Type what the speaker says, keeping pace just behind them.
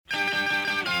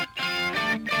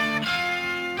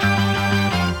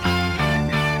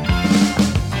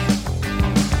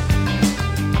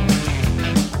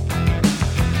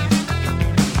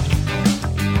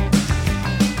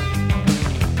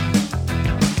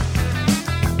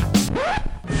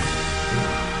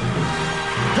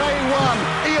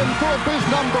for biz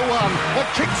number one. A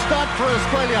kickstart for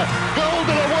Australia. Gold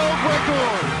and a world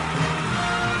record.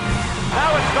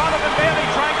 Now it's Donovan Bailey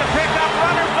trying to pick up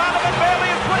runners. Donovan Bailey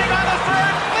is putting on the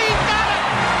third. He's got it.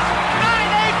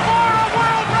 9.84, a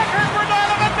world record for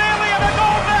Donovan Bailey and a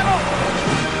gold medal.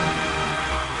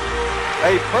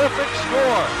 A perfect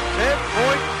score. 10.0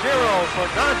 for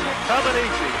Nadia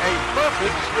Comaneci. A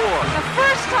perfect score. The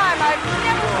first time I've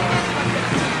never seen anyone get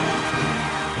it.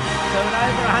 So in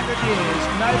over 100 years,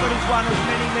 nobody's won as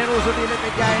many medals at the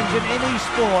Olympic Games in any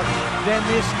sport than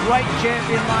this great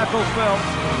champion Michael Phelps.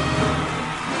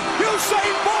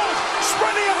 Usain Bolt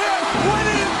sprinting ahead,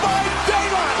 winning by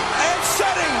daylight and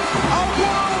setting a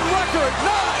world record,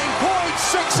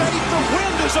 9.68. The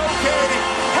wind is okay.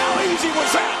 How easy was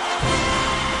that?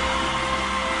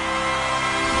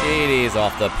 It is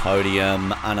Off the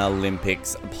Podium, an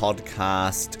Olympics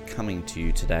podcast, coming to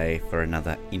you today for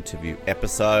another interview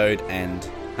episode, and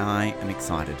I am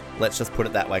excited. Let's just put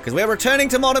it that way, because we're returning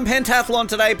to modern pentathlon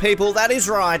today, people. That is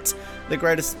right. The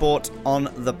greatest sport on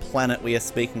the planet. We are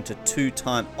speaking to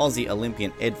two-time Aussie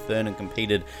Olympian Ed Fernan,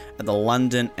 competed at the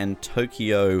London and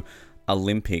Tokyo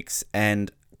Olympics,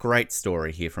 and great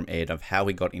story here from Ed of how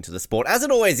he got into the sport, as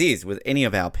it always is with any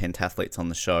of our pentathletes on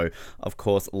the show. Of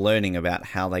course, learning about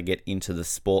how they get into the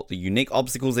sport, the unique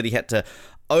obstacles that he had to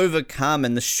overcome,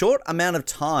 and the short amount of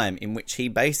time in which he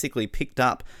basically picked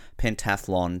up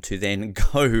pentathlon to then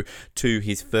go to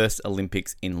his first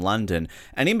Olympics in London.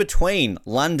 And in between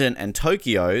London and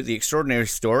Tokyo, the extraordinary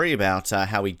story about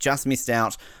how he just missed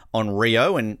out on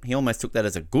Rio, and he almost took that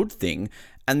as a good thing.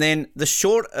 And then the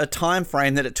short time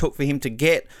frame that it took for him to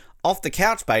get off the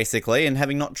couch, basically, and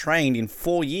having not trained in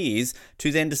 4 years,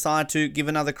 to then decide to give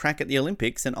another crack at the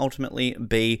Olympics and ultimately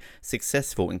be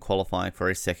successful in qualifying for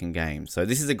his second game. So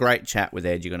this is a great chat with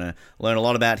Ed. You're going to learn a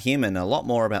lot about him and a lot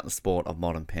more about the sport of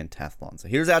modern pentathlon. So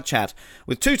here's our chat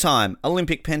with two-time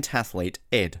Olympic pentathlete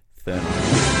Ed Fernan.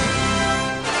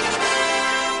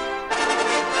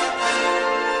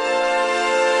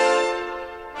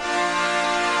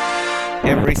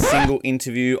 Every single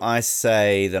interview I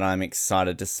say that I'm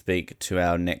excited to speak to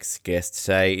our next guest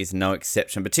today is no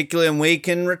exception, particularly when we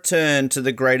can return to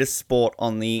the greatest sport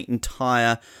on the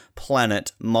entire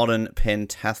planet, modern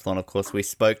pentathlon. Of course, we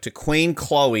spoke to Queen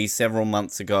Chloe several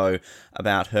months ago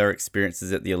about her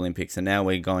experiences at the Olympics, and now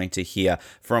we're going to hear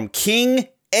from King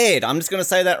Ed. I'm just going to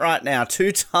say that right now.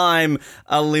 Two-time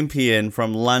Olympian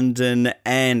from London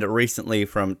and recently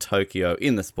from Tokyo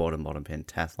in the sport of modern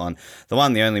pentathlon. The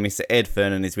one, the only Mr. Ed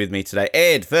Fernan is with me today.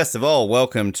 Ed, first of all,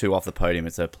 welcome to Off the Podium.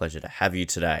 It's a pleasure to have you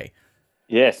today.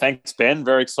 Yeah, thanks, Ben.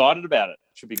 Very excited about it.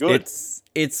 Should be good.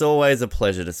 It's always a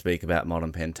pleasure to speak about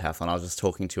modern pentathlon. I was just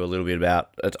talking to you a little bit about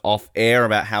it off air,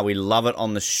 about how we love it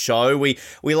on the show. We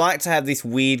like to have this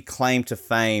weird claim to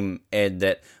fame, Ed,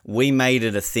 that we made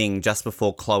it a thing just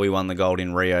before Chloe won the gold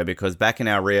in Rio, because back in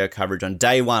our Rio coverage on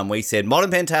day one, we said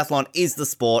modern pentathlon is the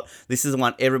sport. This is the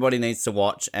one everybody needs to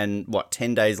watch. And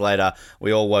 10 days later,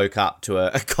 we all woke up to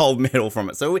a gold medal from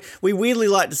it. So we weirdly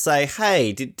like to say,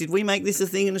 hey, did we make this a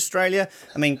thing in Australia?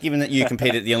 I mean, given that you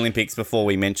competed at the Olympics before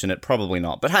we mention it, probably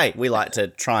not. But hey, we like to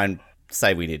try and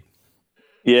say we did.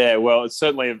 Yeah, well, it's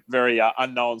certainly a very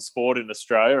unknown sport in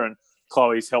Australia, and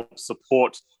Chloe's helped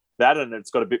support that, and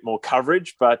it's got a bit more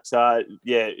coverage. But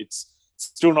it's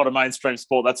still not a mainstream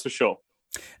sport, that's for sure.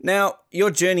 Now,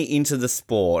 your journey into the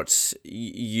sport,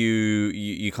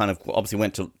 you kind of obviously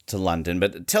went to London,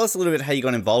 but tell us a little bit how you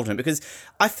got involved in it, because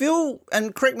I feel,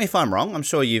 and correct me if I'm wrong, I'm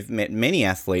sure you've met many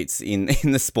athletes in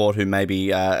the sport who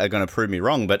maybe are going to prove me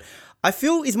wrong, but I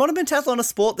feel, is modern pentathlon a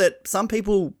sport that some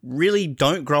people really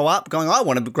don't grow up going, I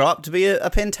want to grow up to be a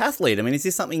pentathlete? I mean, is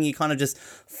this something you kind of just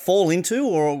fall into?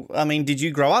 Or, I mean, did you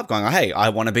grow up going, hey, I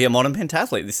want to be a modern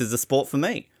pentathlete. This is the sport for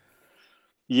me?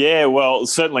 Yeah, well,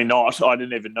 certainly not. I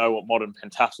didn't even know what modern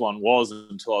pentathlon was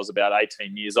until I was about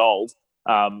 18 years old.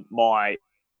 My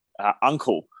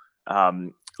uncle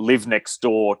lived next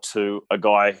door to a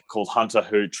guy called Hunter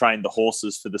who trained the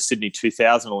horses for the Sydney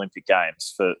 2000 Olympic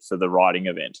Games for the riding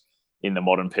event in the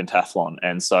modern pentathlon.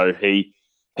 And so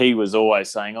he was always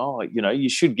saying, you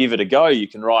should give it a go. You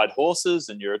can ride horses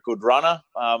and you're a good runner.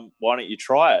 Why don't you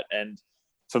try it? And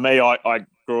for me, I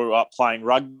grew up playing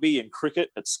rugby and cricket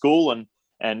at school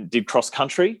and did cross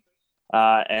country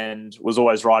and was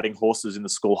always riding horses in the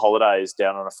school holidays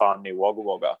down on a farm near Wagga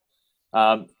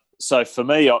Wagga. So for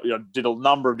me, I did a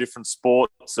number of different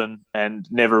sports and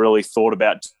never really thought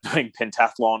about doing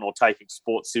pentathlon or taking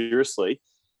sport seriously.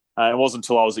 It wasn't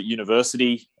until I was at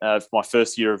university, my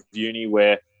first year of uni,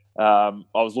 where I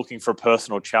was looking for a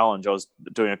personal challenge. I was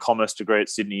doing a commerce degree at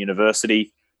Sydney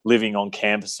University, living on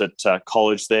campus at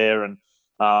college there. And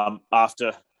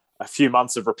after a few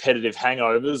months of repetitive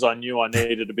hangovers, I knew I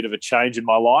needed a bit of a change in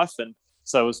my life. And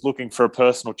so I was looking for a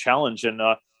personal challenge and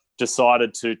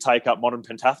decided to take up modern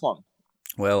pentathlon.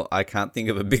 Well, I can't think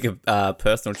of a bigger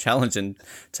personal challenge than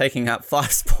taking up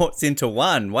 5 sports into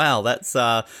one. Wow,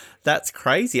 that's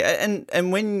crazy.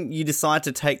 And when you decide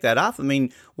to take that up, I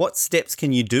mean, what steps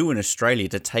can you do in Australia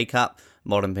to take up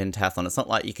modern pentathlon? It's not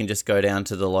like you can just go down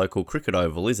to the local cricket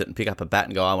oval, is it, and pick up a bat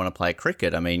and go, I want to play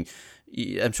cricket. I mean,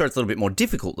 I'm sure it's a little bit more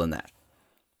difficult than that.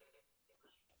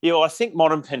 Yeah, well, I think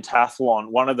modern pentathlon,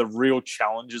 one of the real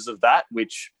challenges of that,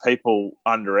 which people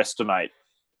underestimate,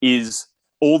 is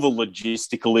all the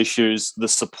logistical issues, the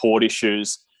support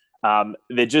issues.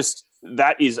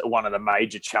 That is one of the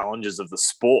major challenges of the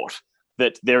sport,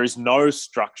 that there is no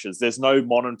structures. There's no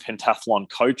modern pentathlon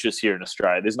coaches here in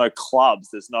Australia. There's no clubs.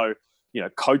 There's no,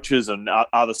 coaches and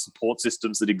other support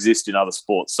systems that exist in other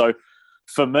sports. So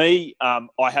for me,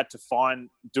 I had to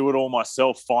do it all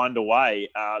myself, find a way.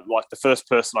 Like the first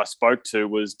person I spoke to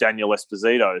was Daniel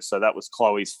Esposito. So that was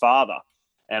Chloe's father.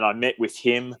 And I met with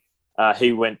him.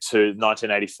 He went to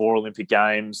 1984 Olympic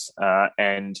Games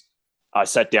and I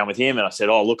sat down with him and I said,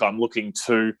 oh, look, I'm looking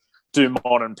to do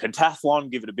modern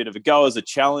pentathlon, give it a bit of a go as a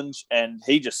challenge. And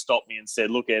he just stopped me and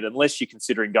said, look, Ed, unless you're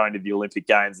considering going to the Olympic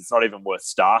Games, it's not even worth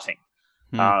starting.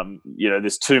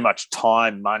 There's too much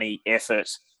time, money, effort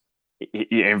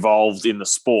involved in the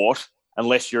sport.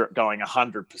 Unless you're going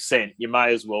 100%, you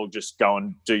may as well just go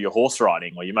and do your horse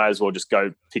riding, or you may as well just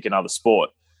go pick another sport.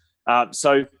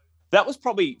 So that was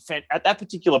probably, at that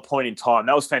particular point in time,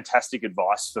 that was fantastic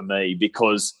advice for me,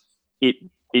 because it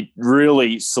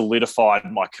really solidified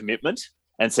my commitment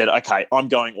and said, okay, I'm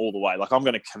going all the way. Like, I'm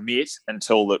going to commit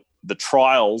until the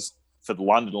trials for the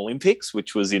London Olympics,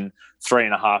 which was in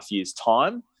 3.5 years'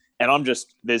 time. And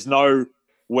there's no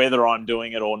whether I'm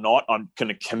doing it or not. I'm going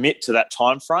to commit to that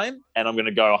time frame and I'm going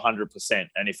to go 100%.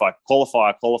 And if I qualify,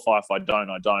 I qualify. If I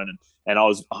don't, I don't. And I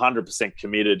was 100%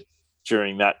 committed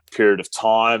during that period of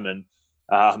time. And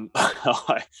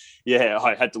I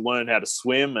had to learn how to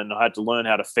swim and I had to learn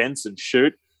how to fence and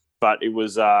shoot. But it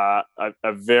was a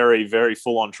very, very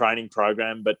full-on training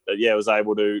program. But I was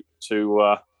able to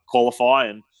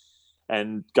qualify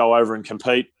and go over and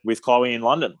compete with Chloe in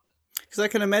London. Because I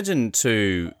can imagine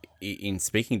too, in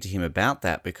speaking to him about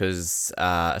that, because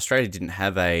Australia didn't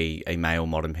have a male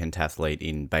modern pentathlete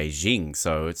in Beijing,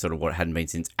 so it's sort of what hadn't been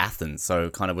since Athens. So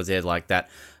kind of was there like that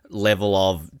level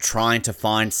of trying to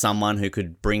find someone who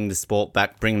could bring the sport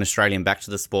back, bring an Australian back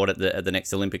to the sport at the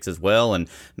next Olympics as well. And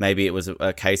maybe it was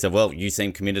a case of, well, you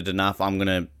seem committed enough, I'm going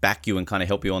to back you and kind of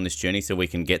help you on this journey so we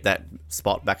can get that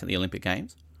spot back at the Olympic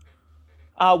Games.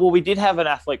 Well, we did have an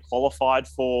athlete qualified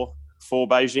for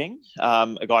Beijing,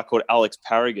 a guy called Alex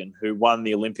Paragon, who won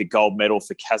the Olympic gold medal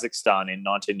for Kazakhstan in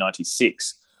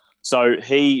 1996. So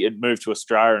he had moved to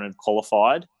Australia and had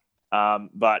qualified,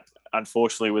 but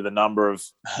unfortunately, with a number of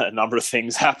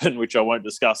things happened, which I won't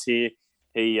discuss here,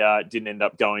 he didn't end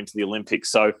up going to the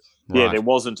Olympics. So right. There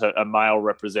wasn't a male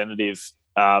representative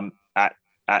at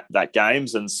that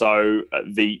games, and so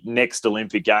the next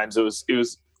Olympic Games, it was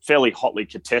fairly hotly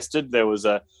contested. There was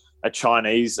a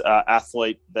Chinese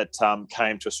athlete that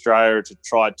came to Australia to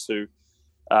try to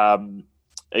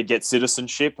get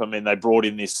citizenship. I mean, they brought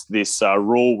in this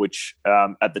rule, which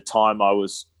at the time I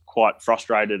was quite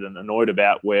frustrated and annoyed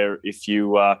about, where if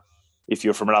you're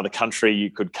from another country, you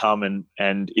could come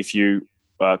and if you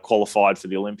qualified for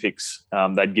the Olympics,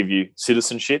 they'd give you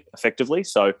citizenship effectively.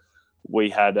 So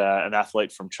we had an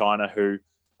athlete from China who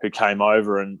came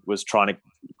over and was trying to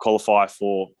qualify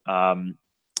for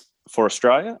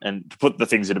Australia. And to put the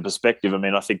things into perspective, I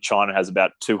mean, I think China has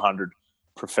about 200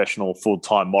 professional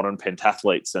full-time modern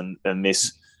pentathletes, and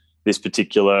this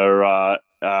particular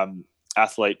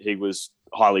athlete, he was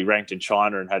highly ranked in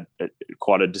China and had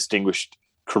quite a distinguished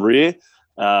career,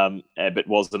 but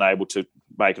wasn't able to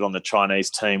make it on the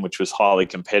Chinese team, which was highly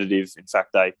competitive. In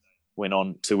fact, they went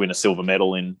on to win a silver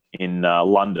medal in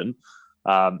London.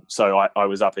 So I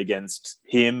was up against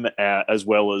him as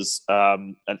well as a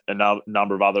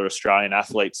number of other Australian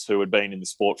athletes who had been in the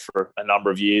sport for a number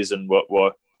of years and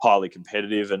were highly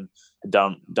competitive and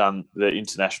done the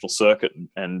international circuit.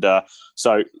 And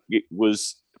so it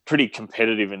was pretty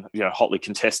competitive and hotly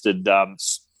contested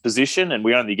position, and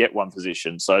we only get one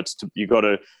position. So you got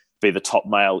to be the top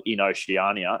male in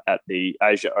Oceania at the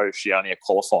Asia Oceania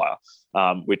qualifier,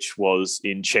 which was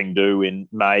in Chengdu in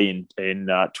May in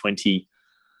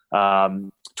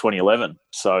 2011.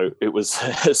 So it was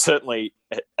certainly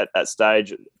at that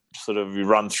stage, sort of you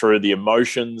run through the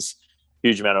emotions,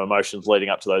 huge amount of emotions leading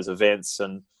up to those events.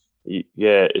 And it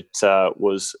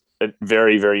was a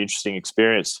very, very interesting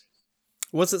experience.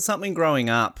 Was it something growing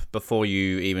up before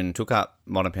you even took up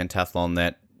modern pentathlon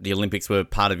that the Olympics were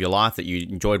part of your life, that you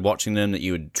enjoyed watching them, that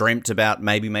you had dreamt about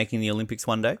maybe making the Olympics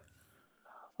one day?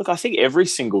 Look, I think every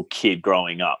single kid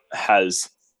growing up has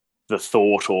the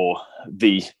thought or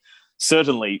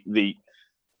certainly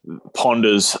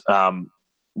ponders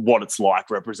what it's like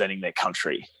representing their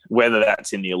country, whether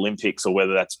that's in the Olympics or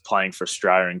whether that's playing for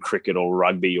Australia in cricket or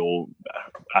rugby or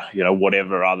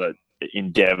whatever other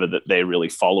endeavour that they're really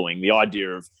following. The idea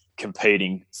of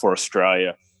competing for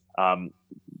Australia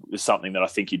is something that I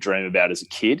think you dream about as a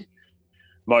kid.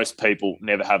 Most people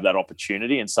never have that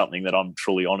opportunity, and something that I'm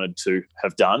truly honoured to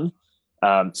have done.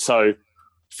 So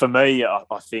for me,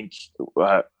 I think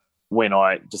when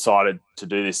I decided to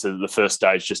do this, the first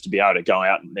stage, just to be able to go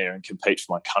out there and compete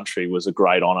for my country, was a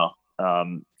great honour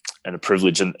and a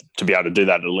privilege. And to be able to do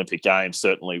that at Olympic Games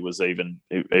certainly was even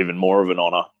more of an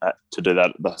honour to do that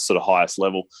at the sort of highest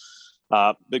level.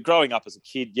 But growing up as a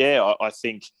kid, I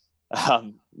think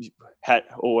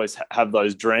always have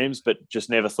those dreams, but just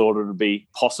never thought it would be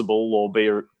possible or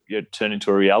turn into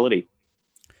a reality.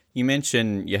 You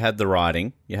mentioned you had the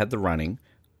riding, you had the running,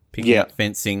 picking up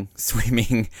fencing,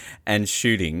 swimming, and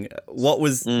shooting. What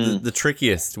was the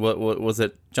trickiest? What was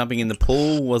it? Jumping in the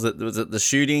pool? Was it the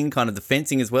shooting? Kind of the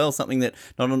fencing as well? Something that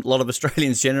not a lot of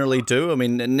Australians generally do. I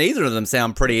mean, neither of them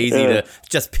sound pretty easy to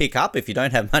just pick up if you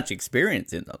don't have much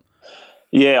experience in them.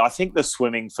 Yeah, I think the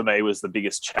swimming for me was the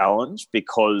biggest challenge,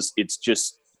 because it's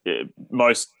just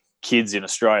most kids in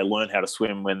Australia learn how to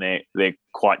swim when they're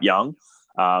quite young.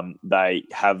 They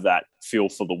have that feel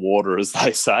for the water, as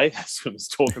they say, swimmers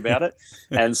talk about it.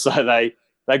 And so they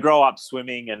grow up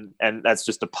swimming, and that's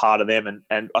just a part of them.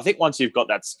 And I think once you've got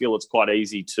that skill, it's quite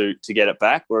easy to get it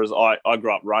back. Whereas I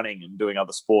grew up running and doing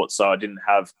other sports, so I didn't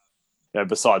have,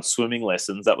 besides swimming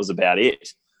lessons, that was about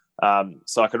it.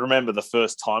 So I can remember the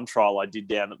first time trial I did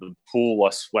down at the pool.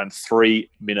 I swam 3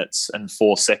 minutes and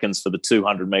 4 seconds for the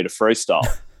 200-metre freestyle.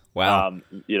 Wow.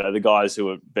 The guys who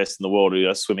are best in the world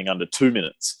are swimming under 2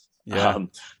 minutes. Yeah.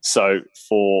 So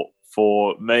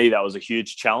for me, that was a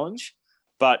huge challenge.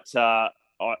 But I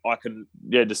can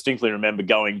distinctly remember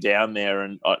going down there,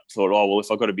 and I thought, oh, well,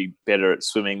 if I've got to be better at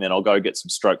swimming, then I'll go get some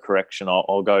stroke correction.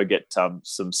 I'll go get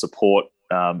some support.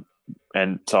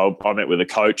 And so I met with a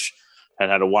coach and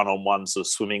had a one-on-one sort of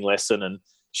swimming lesson, and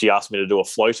she asked me to do a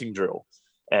floating drill,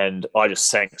 and I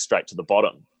just sank straight to the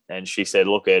bottom. And she said,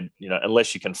 look, Ed,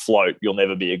 unless you can float, you'll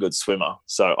never be a good swimmer.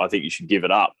 So I think you should give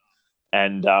it up.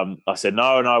 And I said,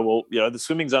 no, well, the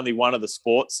swimming's only one of the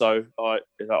sports, so I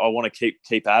want to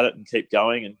keep at it and keep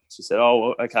going. And she said,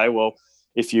 oh, okay, well,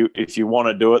 if you want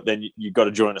to do it, then you've got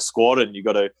to join a squad, and you've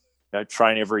got to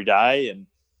train every day. And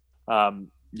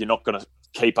you're not going to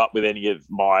keep up with any of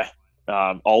my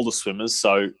older swimmers.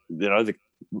 So,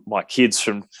 my kids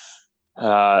you'd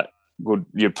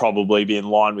probably be in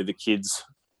line with the kids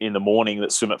in the morning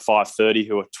that swim at 5:30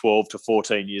 who are 12 to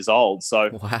 14 years old. So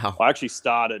wow. I actually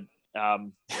started,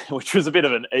 which was a bit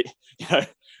of an,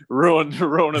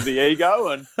 ruin of the ego,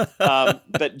 and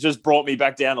but just brought me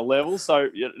back down a level. So,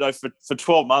 for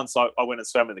 12 months, I went and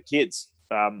swam with the kids.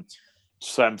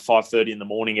 Swam 5:30 in the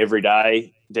morning every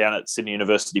day down at Sydney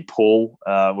University pool.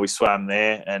 We swam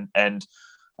there, and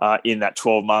in that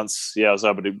 12 months, I was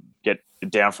able to get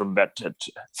down from about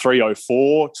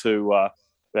 3:04 to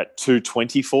about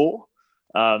 2:24.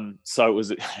 So it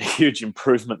was a huge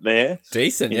improvement there.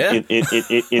 Decent, yeah.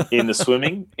 In the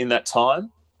swimming in that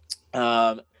time,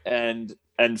 and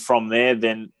from there,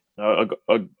 then I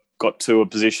got to a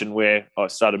position where I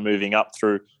started moving up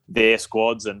through their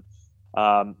squads, and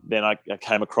then I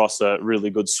came across a really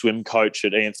good swim coach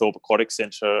at Ian Thorpe Aquatic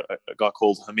Centre, a guy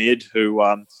called Hamid, who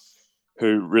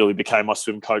really became my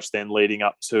swim coach then leading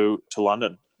up to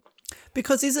London.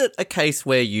 Because is it a case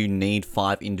where you need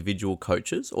 5 individual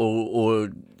coaches, or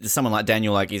someone like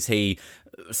Daniel, is he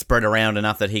spread around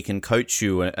enough that he can coach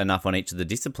you enough on each of the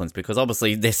disciplines? Because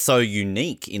obviously they're so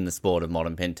unique in the sport of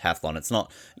modern pentathlon. It's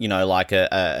not, like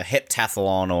a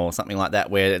heptathlon or something like that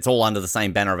where it's all under the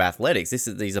same banner of athletics.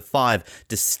 These are 5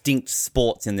 distinct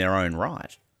sports in their own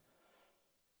right.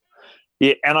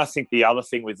 Yeah, and I think the other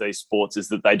thing with these sports is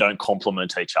that they don't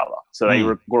complement each other. So they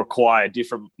require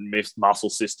different muscle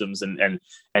systems and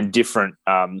different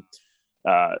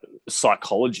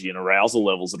psychology and arousal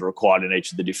levels that are required in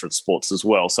each of the different sports as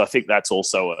well. So I think that's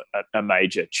also a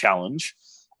major challenge.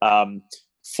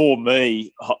 For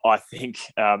me, I think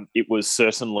it was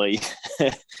certainly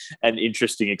an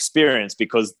interesting experience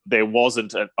because there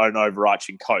wasn't an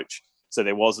overarching coach. So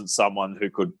there wasn't someone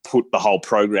who could put the whole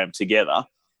program together.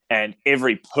 And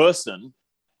every person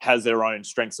has their own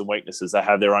strengths and weaknesses. They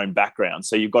have their own background.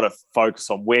 So you've got to focus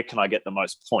on where can I get the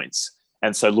most points.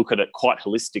 And so look at it quite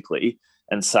holistically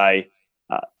and say,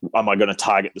 am I going to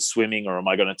target the swimming or am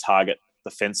I going to target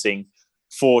the fencing?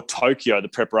 For Tokyo, the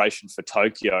preparation for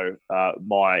Tokyo,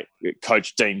 my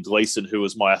coach, Dean Gleeson, who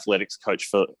was my athletics coach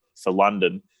for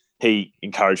London, he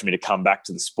encouraged me to come back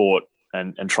to the sport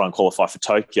and try and qualify for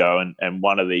Tokyo. And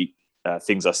one of the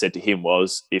things I said to him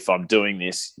was, if I'm doing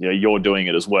this, you're doing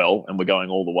it as well, and we're going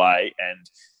all the way,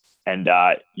 and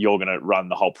you're going to run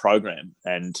the whole program.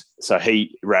 And so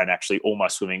he ran actually all my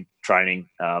swimming training,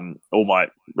 all my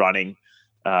running,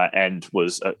 and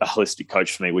was a holistic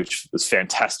coach for me, which was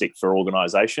fantastic for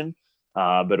organisation,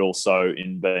 but also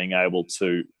in being able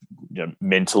to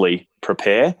mentally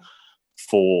prepare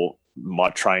for my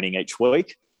training each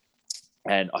week.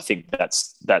 And I think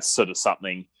that's sort of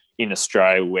something in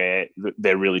Australia where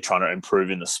they're really trying to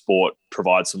improve in the sport,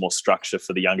 provide some more structure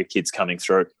for the younger kids coming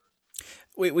through.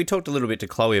 We talked a little bit to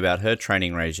Chloe about her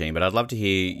training regime, but I'd love to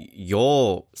hear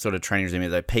your sort of training regime at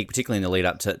the peak, particularly in the lead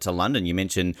up to London. You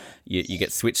mentioned you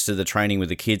get switched to the training with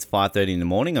the kids 5:30 in the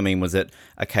morning. I mean, was it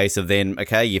a case of then,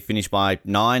 okay, you finish by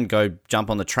 9, go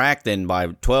jump on the track, then by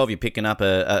 12 you're picking up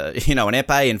an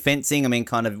épée and fencing? I mean,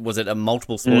 kind of, was it a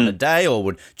multiple sport in a day, or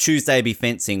would Tuesday be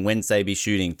fencing, Wednesday be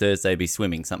shooting, Thursday be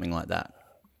swimming, something like that?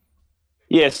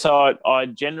 Yeah, so I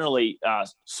generally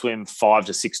swim 5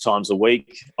 to 6 times a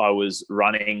week. I was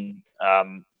running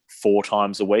 4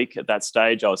 times a week at that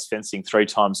stage. I was fencing 3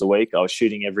 times a week. I was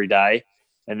shooting every day.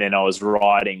 And then I was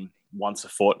riding once a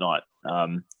fortnight.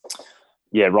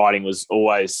 Riding was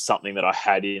always something that I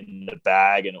had in the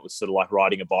bag, and it was sort of like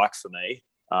riding a bike for me.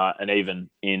 And even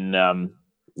in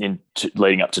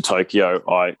leading up to Tokyo,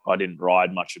 I didn't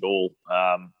ride much at all.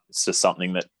 It's just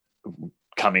something that,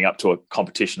 coming up to a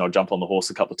competition, I'll jump on the horse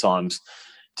a couple of times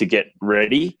to get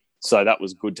ready. So that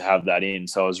was good to have that in.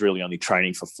 So I was really only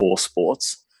training for 4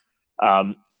 sports.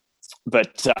 It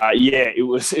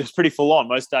was pretty full on.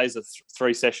 Most days are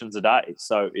 3 sessions a day.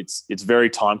 So it's very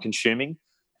time consuming.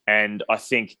 And I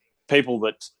think people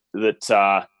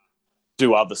that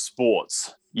do other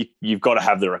sports, you've got to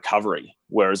have the recovery.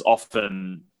 Whereas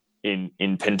often in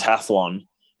pentathlon,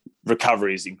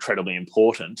 recovery is incredibly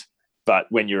important. But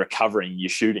when you're recovering, you're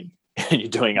shooting and you're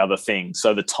doing other things.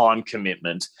 So the time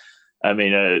commitment, I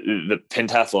mean, the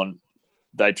pentathlon,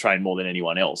 they train more than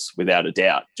anyone else, without a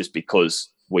doubt, just because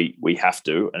we have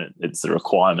to, and it's the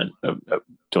requirement of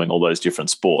doing all those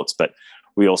different sports. But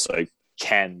we also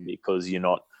can, because you're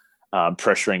not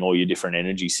pressuring all your different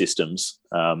energy systems.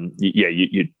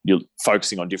 You're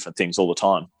focusing on different things all the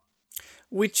time.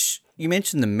 Which, you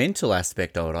mentioned the mental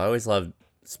aspect of it. I always love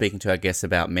speaking to our guests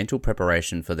about mental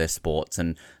preparation for their sports.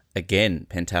 And again,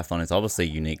 pentathlon is obviously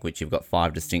unique, which you've got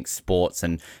 5 distinct sports,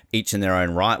 and each in their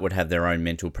own right would have their own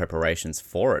mental preparations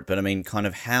for it. But I mean, kind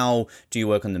of, how do you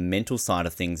work on the mental side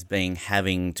of things,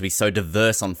 having to be so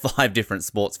diverse on 5 different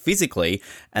sports physically,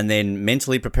 and then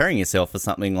mentally preparing yourself for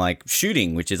something like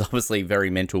shooting, which is obviously very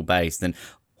mental based, and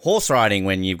horse riding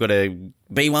when you've got to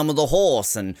be one with a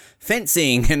horse, and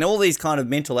fencing, and all these kind of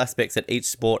mental aspects that each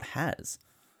sport has?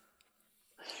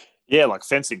 Yeah, like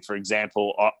fencing, for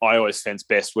example, I always fence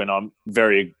best when I'm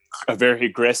very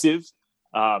aggressive,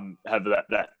 have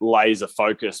that laser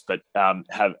focus, but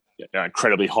have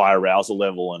incredibly high arousal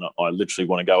level, and I literally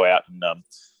want to go out and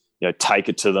take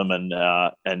it to them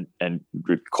and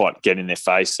quite get in their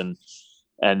face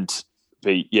and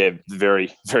be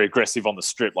very, very aggressive on the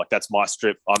strip. Like, that's my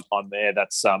strip. I'm there.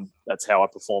 That's how I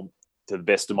perform to the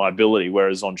best of my ability.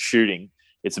 Whereas on shooting,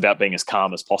 it's about being as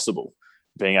calm as possible,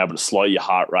 being able to slow your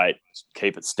heart rate,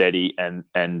 keep it steady, and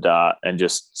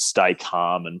just stay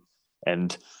calm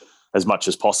and as much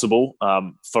as possible.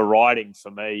 For riding, for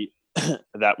me,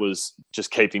 that was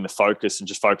just keeping the focus and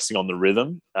just focusing on the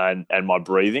rhythm and my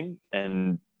breathing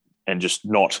and just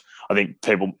not. I think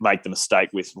people make the mistake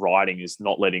with riding is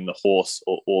not letting the horse,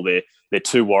 or they're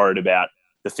too worried about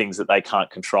the things that they can't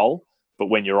control. But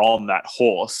when you're on that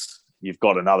horse, you've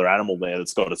got another animal there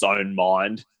that's got its own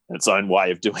mind and its own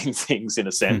way of doing things, in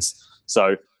a sense.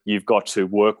 So you've got to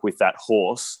work with that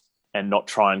horse and not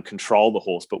try and control the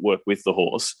horse, but work with the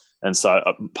horse. And so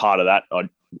part of that,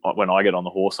 when I get on the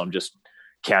horse, I'm just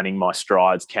counting my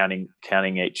strides,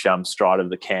 counting each stride of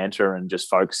the canter, and just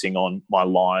focusing on my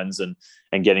lines and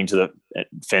getting to the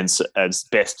fence as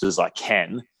best as I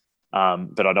can.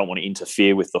 But I don't want to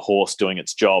interfere with the horse doing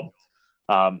its job.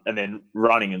 And then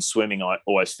running and swimming, I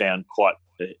always found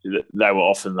they were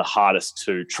often the hardest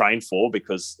to train for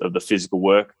because of the physical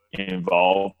work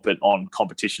involved. But on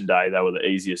competition day, they were the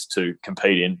easiest to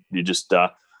compete in. You just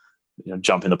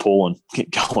jump in the pool and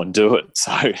go and do it.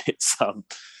 So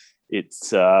it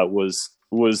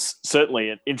was certainly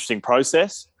an interesting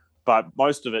process, but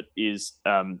most of it is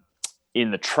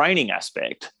in the training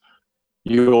aspect,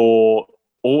 you're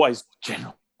always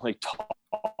generally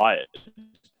tired,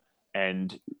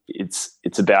 and it's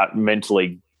about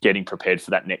mentally getting prepared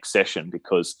for that next session,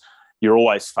 because you're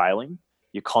always failing.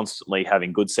 You're constantly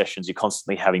having good sessions. You're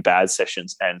constantly having bad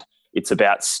sessions, and it's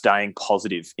about staying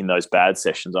positive in those bad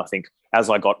sessions. I think as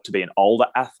I got to be an older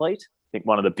athlete, I think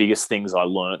one of the biggest things I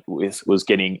learned was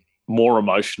getting more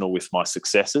emotional with my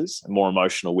successes, more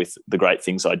emotional with the great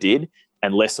things I did,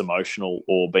 and less emotional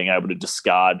or being able to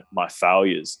discard my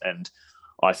failures. And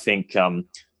I think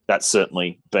that's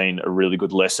certainly been a really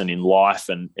good lesson in life,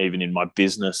 and even in my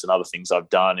business and other things I've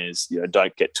done is,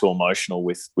 don't get too emotional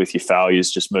with your failures.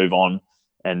 Just move on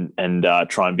and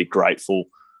try and be grateful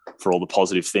for all the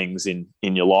positive things in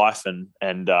your life and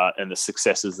the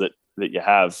successes that you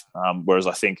have. Whereas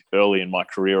I think early in my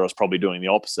career, I was probably doing the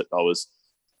opposite. I was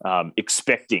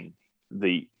expecting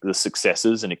the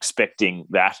successes and expecting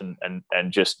that and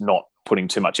just not putting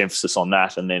too much emphasis on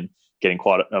that, and then getting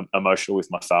quite emotional with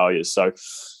my failures. So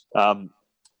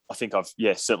I think I've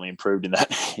certainly improved in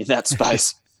that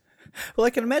space. Well, I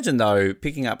can imagine, though,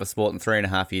 picking up a sport and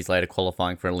 3.5 years later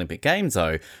qualifying for Olympic Games,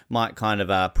 though, might kind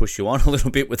of push you on a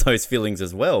little bit with those feelings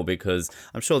as well, because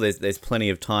I'm sure there's plenty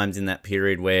of times in that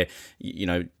period where,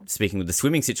 speaking with the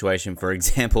swimming situation, for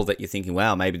example, that you're thinking,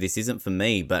 wow, maybe this isn't for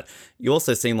me, but you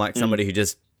also seem like somebody who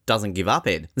just doesn't give up,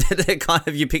 Ed.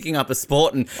 You're picking up a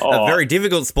sport, and a very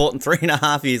difficult sport, and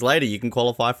 3.5 years later you can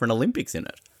qualify for an Olympics in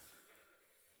it.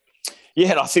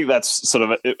 Yeah, and I think that's sort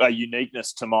of a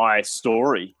uniqueness to my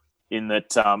story, in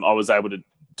that I was able to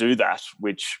do that,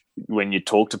 which when you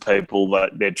talk to people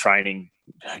that they're training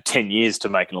 10 years to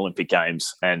make an Olympic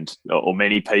Games, or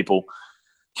many people,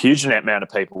 huge amount of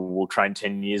people will train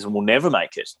 10 years and will never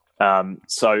make it. I've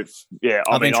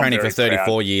been training for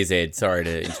 34 years, Ed. Sorry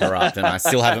to interrupt, and I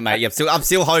still haven't made it. I'm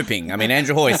still hoping. I mean,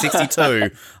 Andrew Hoy,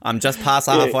 62. I'm just past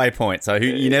the halfway point, so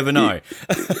you never know.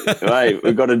 Hey,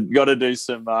 we've got to do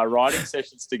some riding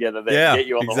sessions together then. Yeah, get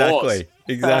you on the horse.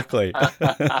 Exactly.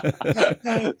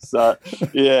 So,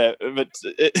 but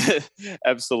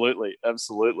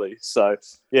absolutely. So,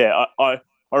 I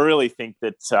really think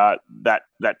that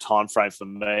that time frame for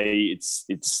me,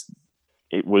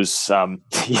 it was something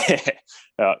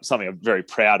I'm very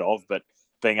proud of, but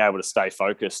being able to stay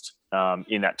focused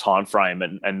in that time frame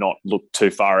and not look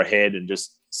too far ahead, and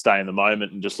just stay in the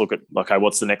moment and just look at, okay,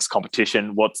 what's the next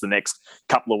competition? What's the next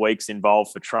couple of weeks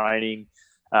involved for training?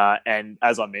 And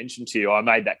as I mentioned to you, I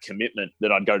made that commitment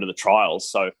that I'd go to the trials.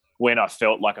 So when I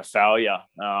felt like a failure,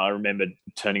 I remember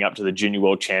turning up to the Junior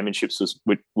World Championships,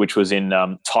 which was in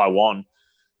Taiwan.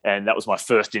 And that was my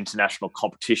first international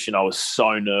competition. I was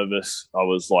so nervous. I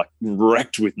was like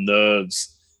wrecked with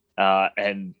nerves,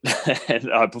 and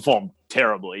I performed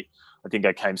terribly. I think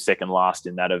I came second last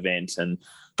in that event,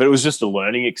 but it was just a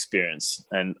learning experience.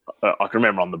 And I can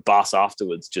remember on the bus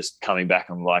afterwards, just coming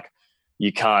back and like,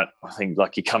 you're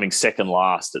coming second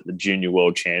last at the Junior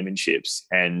World Championships,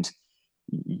 and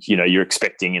you're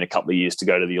expecting in a couple of years to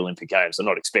go to the Olympic Games. I'm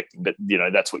not expecting, but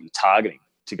that's what you're targeting,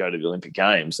 to go to the Olympic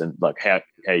Games, and like how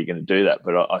are you going to do that?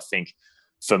 But I think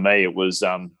for me it was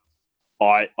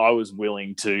I was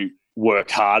willing to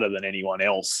work harder than anyone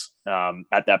else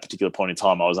at that particular point in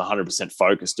time. I was 100%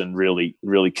 focused and really,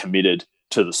 really committed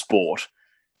to the sport,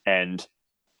 and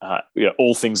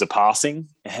all things are passing.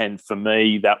 And for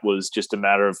me, that was just a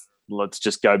matter of, let's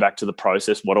just go back to the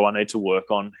process. What do I need to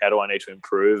work on? How do I need to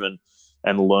improve and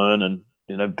learn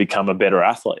and become a better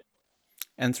athlete?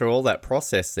 And through all that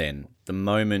process then, the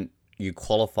moment you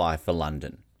qualify for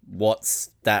London, what's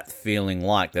that feeling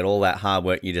like, that all that hard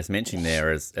work you just mentioned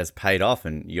there has paid off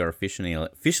and you're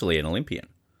officially an Olympian?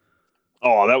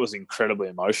 Oh, that was incredibly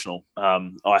emotional.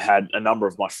 I had a number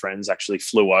of my friends actually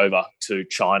flew over to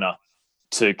China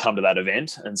to come to that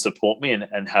event and support me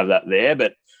and have that there.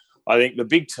 But I think the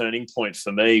big turning point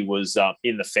for me was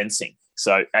in the fencing.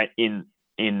 So in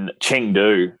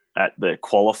Chengdu at the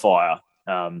qualifier,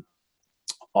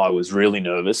 I was really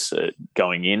nervous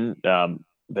going in,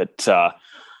 but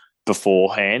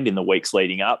beforehand in the weeks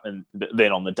leading up, and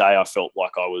then on the day I felt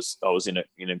like I was in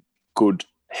a good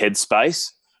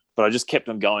headspace. But I just kept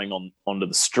on going onto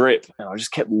the strip, and I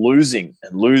just kept losing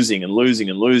and losing and losing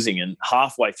and losing. And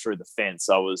halfway through the fence,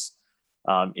 I was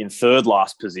in third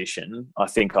last position. I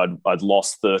think I'd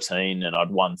lost 13 and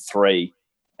I'd won 3,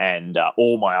 and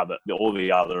all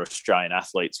the other Australian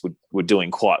athletes were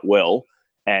doing quite well.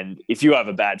 And if you have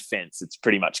a bad fence, it's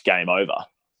pretty much game over.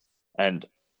 And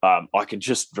I could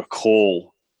just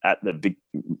recall I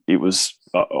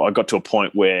got to a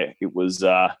point where it was,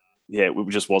 it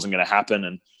just wasn't going to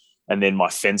happen. And then my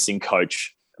fencing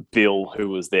coach, Bill, who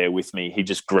was there with me, he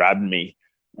just grabbed me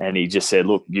And he just said,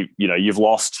 look, you've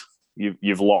lost.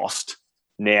 You've lost.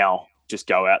 Now just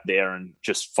go out there and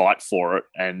just fight for it,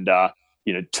 and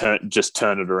turn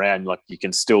it around. Like, you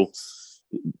can still.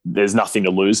 There's nothing to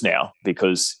lose now,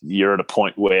 because you're at a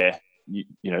point where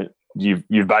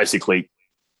you basically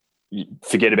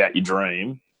forget about your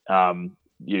dream.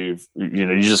 You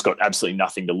just got absolutely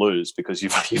nothing to lose, because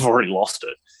you've already lost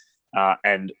it.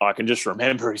 And I can just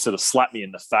remember he sort of slapped me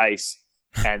in the face,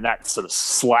 and that sort of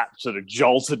slap sort of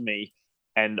jolted me,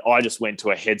 and I just went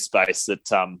to a headspace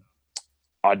that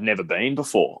I'd never been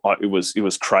before. It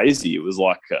was crazy. It was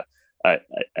like a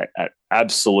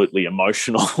absolutely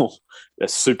emotional, a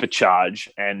supercharge.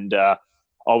 And I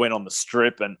went on the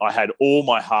strip, and I had all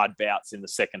my hard bouts in the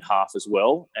second half as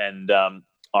well. And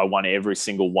I won every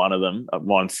single one of them. I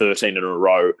won 13 in a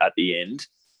row at the end,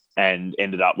 and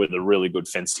ended up with a really good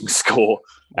fencing score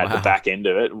at the back end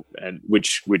of it, and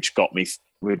which got me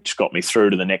through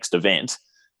to the next event.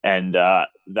 And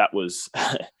that was,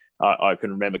 I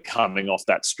can remember coming off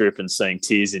that strip and seeing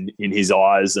tears in his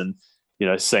eyes, and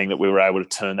seeing that we were able to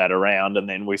turn that around. And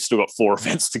then we've still got 3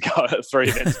 events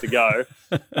to go.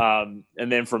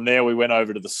 And then from there, we went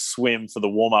over to the swim for the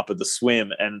warm up of the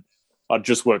swim. And I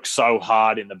just worked so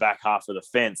hard in the back half of the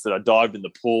fence that I dived in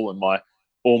the pool, and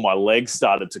all my legs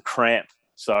started to cramp.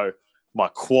 So my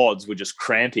quads were just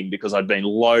cramping because I'd been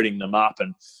loading them up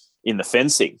and in the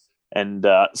fencing. And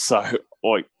so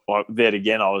then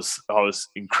again, I was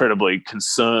incredibly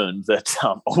concerned that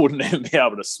I wouldn't even be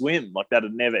able to swim. Like, that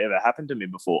had never, ever happened to me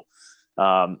before.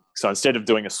 So instead of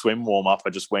doing a swim warm-up, I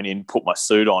just went in, put my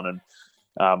suit on,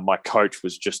 and my coach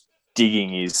was just digging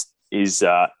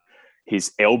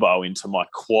his elbow into my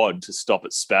quad to stop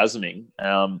it spasming.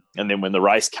 And then when the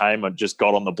race came, I just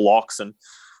got on the blocks and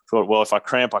thought, well, if I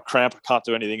cramp, I can't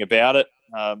do anything about it.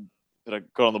 But I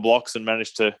got on the blocks and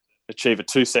managed to achieve a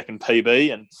 2-second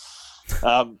PB and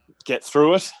get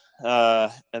through it.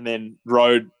 And then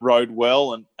rode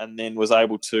well, and then was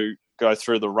able to go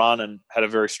through the run and had a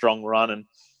very strong run and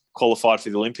qualified for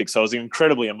the Olympics. So it was an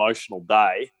incredibly emotional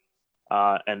day.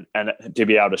 And to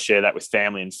be able to share that with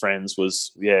family and friends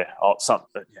was, a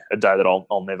day that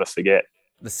I'll never forget.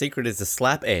 The secret is the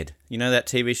slap, Ed. You know that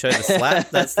TV show, The Slap?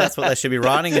 That's what they should be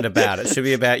writing it about. It should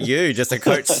be about you, just a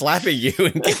coach slapping you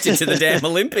and get you to the damn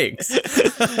Olympics.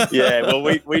 Yeah, well,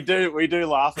 we do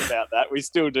laugh about that. We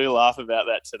still do laugh about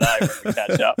that today when we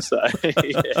catch up. So,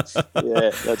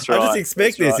 yeah, that's right. I just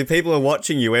expect this. Right. If people are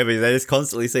watching you ever, they just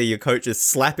constantly see your coaches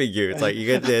slapping you. It's like you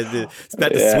get there, it's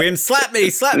about to swim. Slap me,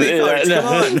 coach, come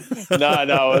on.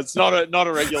 No, it's not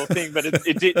a regular thing, but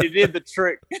it did the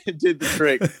trick. It did the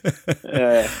trick.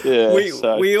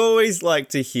 We always like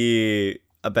to hear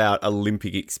about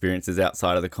Olympic experiences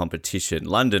outside of the competition.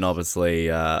 London, obviously,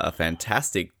 a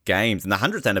fantastic games, and the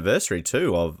 100th anniversary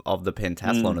too of the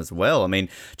pentathlon as well. I mean,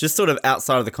 just sort of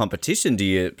outside of the competition, do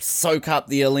you soak up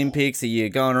the Olympics? Are you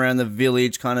going around the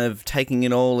village kind of taking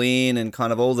it all in, and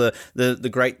kind of all the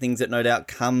great things that no doubt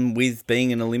come with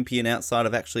being an Olympian outside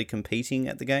of actually competing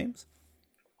at the games?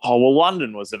 Oh, well,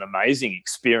 London was an amazing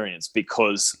experience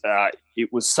because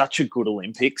it was such a good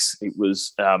Olympics. It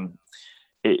was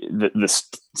the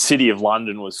city of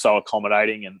London was so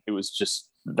accommodating, and it was just,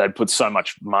 they put so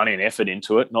much money and effort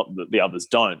into it. Not that the others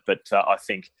don't, but I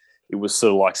think it was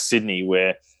sort of like Sydney,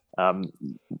 where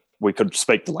we could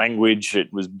speak the language.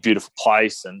 It was a beautiful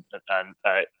place, and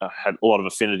I had a lot of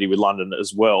affinity with London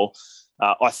as well.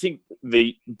 I think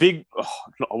the big,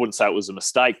 I wouldn't say it was a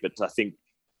mistake, but I think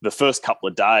the first couple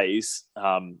of days,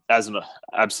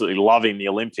 absolutely loving the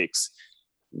Olympics,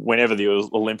 whenever the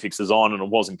Olympics is on and I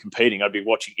wasn't competing, I'd be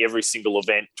watching every single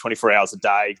event 24 hours a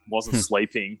day, wasn't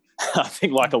sleeping, I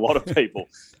think, like a lot of people.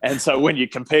 And so when you're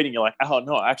competing, you're like, oh,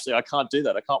 no, actually, I can't do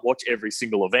that. I can't watch every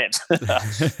single event.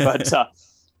 But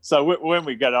so when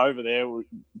we got over there, we're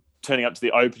turning up to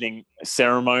the opening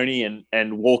ceremony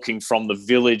and walking from the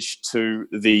village to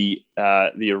the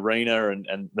arena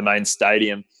and the main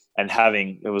stadium, and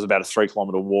it was about a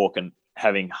 3-kilometre walk, and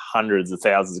having hundreds of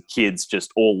thousands of kids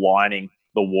just all lining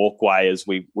the walkway as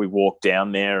we walked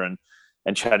down there and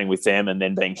chatting with them, and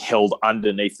then being held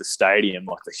underneath the stadium,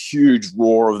 like the huge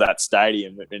roar of that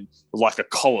stadium, and like a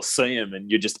coliseum,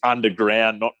 and you're just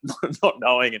underground, not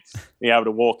knowing, and being able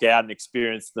to walk out and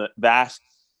experience that.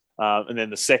 And then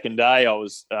the second day, I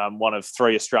was one of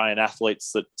 3 Australian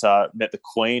athletes that met the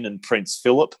Queen and Prince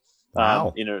Philip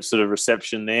in a sort of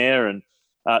reception there. And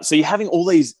so you're having all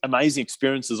these amazing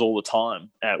experiences all the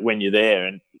time when you're there,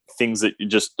 and things that are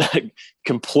just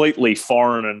completely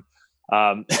foreign and,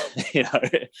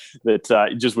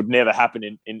 that just would never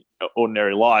happen in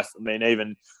ordinary life. I mean,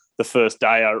 even the first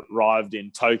day I arrived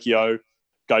in Tokyo,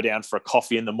 go down for a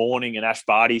coffee in the morning, and Ash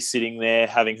Barty's sitting there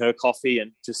having her coffee,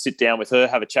 and just sit down with her,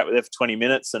 have a chat with her for 20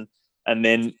 minutes, and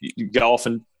then you go off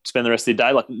and spend the rest of the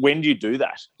day. Like, when do you do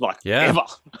that? Like, ever.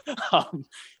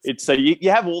 It's so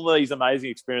you have all these amazing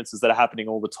experiences that are happening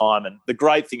all the time. And the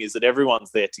great thing is that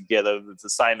everyone's there together with the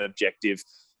same objective.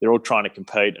 They're all trying to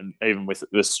compete. And even with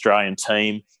the Australian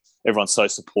team, everyone's so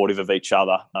supportive of each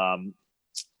other. And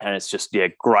it's just,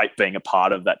 great being a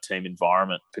part of that team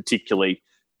environment, particularly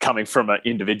coming from an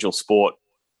individual sport.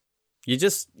 You're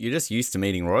just used to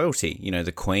meeting royalty. You know,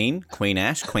 the Queen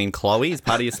Ash, Queen Chloe is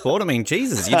part of your sport. I mean,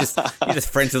 Jesus, you're just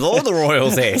friends with all the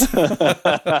royals, Ed.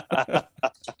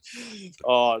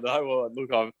 Oh no! Well,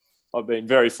 look, I've been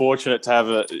very fortunate to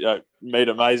have meet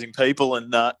amazing people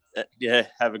and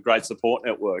have a great support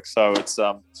network. So it's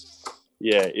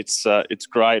it's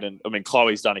great. And I mean,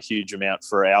 Chloe's done a huge amount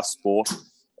for our sport.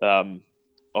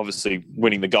 Obviously,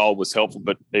 winning the gold was helpful,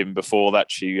 but even before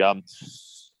that, she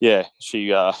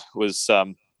was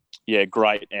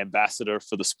great ambassador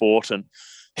for the sport and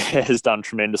has done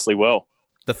tremendously well.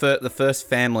 The first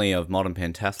family of modern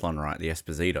pentathlon, right? The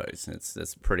Espositos.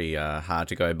 It's pretty hard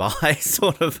to go by.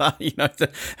 Sort of,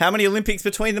 how many Olympics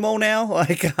between them all now?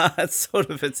 Like, it's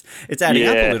adding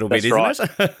up a little bit, right.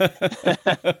 Isn't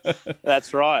it?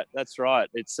 That's right.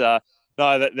 It's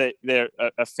they're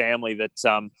a family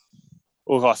that.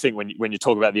 I think when you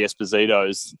talk about the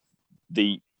Espositos,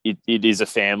 it is a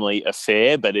family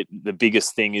affair, but the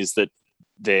biggest thing is that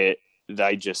they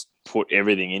just put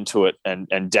everything into it.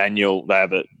 And Daniel, they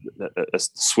have a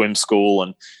swim school,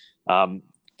 and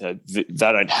they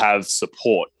don't have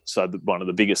support. So one of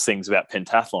the biggest things about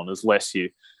pentathlon is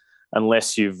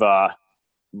unless you've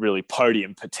really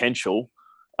podium potential,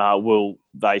 will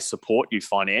they support you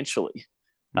financially?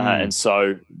 And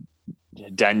so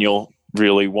Daniel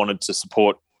really wanted to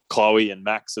support Chloe and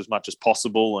Max as much as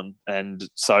possible, and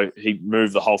so he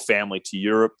moved the whole family to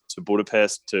Europe, to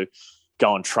Budapest, to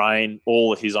go and train,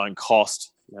 all at his own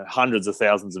cost, hundreds of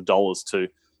thousands of dollars to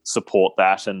support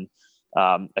that, and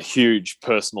a huge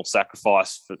personal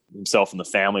sacrifice for himself and the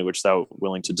family, which they were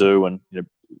willing to do. And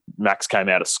Max came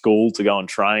out of school to go and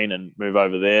train and move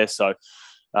over there, so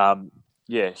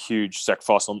huge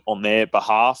sacrifice on their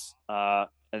behalf, and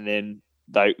then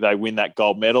they win that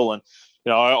gold medal. And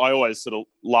I always sort of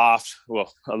laughed.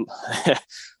 Well, I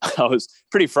was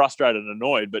pretty frustrated and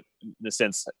annoyed, but in a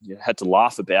sense, you had to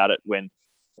laugh about it when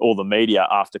all the media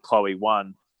after Chloe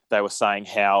won, they were saying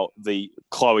how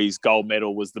Chloe's gold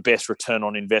medal was the best return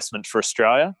on investment for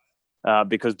Australia,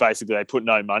 because basically they put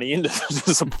no money into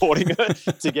supporting her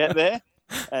to get there.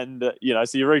 And,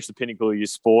 so you reach the pinnacle of your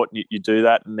sport, and you do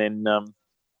that, and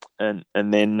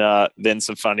then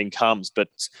some funding comes. But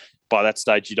by that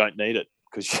stage, you don't need it,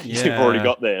 because you've already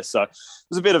got there. So it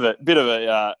was a bit of a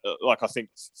I think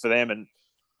for them, and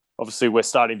obviously we're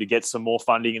starting to get some more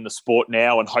funding in the sport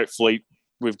now, and hopefully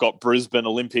we've got Brisbane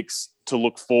Olympics to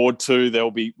look forward to.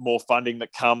 There'll be more funding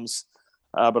that comes.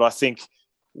 But I think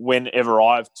whenever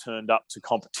I've turned up to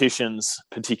competitions,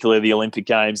 particularly the Olympic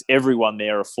Games, everyone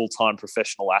there are full-time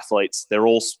professional athletes. They're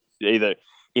all either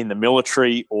in the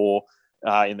military or,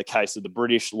 in the case of the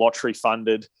British, lottery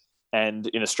funded. And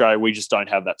in Australia, we just don't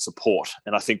have that support.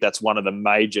 And I think that's one of the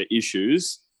major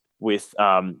issues with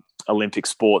Olympic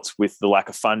sports, with the lack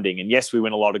of funding. And yes, we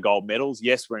win a lot of gold medals.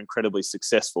 Yes, we're incredibly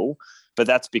successful, but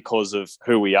that's because of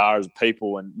who we are as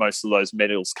people. And most of those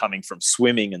medals coming from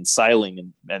swimming and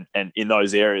sailing and in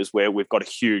those areas where we've got a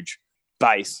huge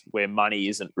base where money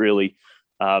isn't really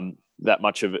that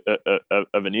much of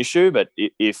an issue. But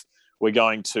if we're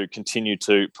going to continue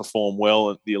to perform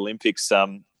well at the Olympics,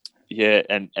 and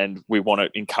we want to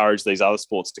encourage these other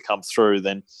sports to come through,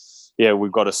 then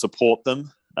we've got to support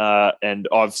them. And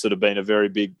I've sort of been a very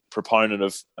big proponent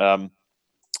of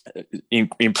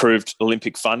improved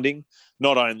Olympic funding,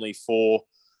 not only for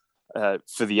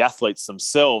the athletes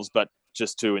themselves, but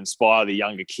just to inspire the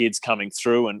younger kids coming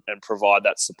through and provide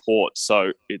that support.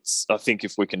 So I think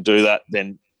if we can do that,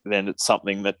 then it's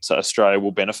something that Australia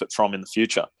will benefit from in the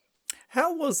future.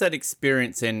 How was that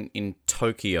experience in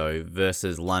Tokyo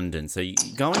versus London? So you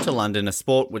go into London, a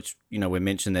sport which, we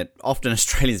mentioned that often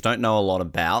Australians don't know a lot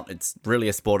about. It's really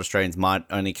a sport Australians might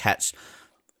only catch,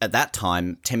 at that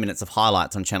time, 10 minutes of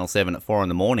highlights on Channel 7 at 4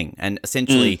 a.m. And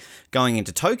essentially going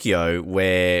into Tokyo,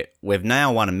 where we've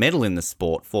now won a medal in the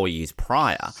sport 4 years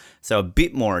prior, so a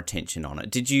bit more attention on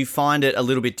it. Did you find it a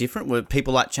little bit different? Were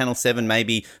people like Channel 7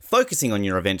 maybe focusing on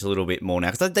your event a little bit more now?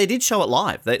 Because they did show it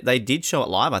live. They did show it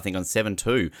live, I think, on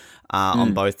 7-2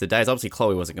 on both the days. Obviously,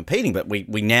 Chloe wasn't competing, but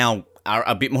we now are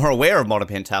a bit more aware of modern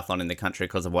pentathlon in the country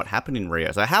because of what happened in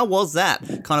Rio. So how was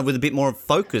that, kind of with a bit more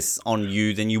focus on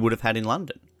you than you would have had in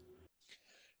London?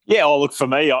 Yeah, look, for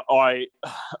me, I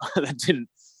that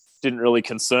didn't really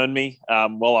concern me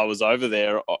while I was over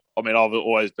there. I mean, I've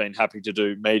always been happy to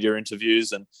do media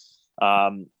interviews, and I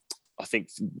think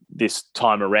this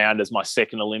time around, as my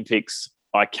second Olympics,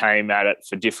 I came at it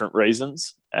for different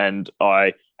reasons, and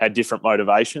I had different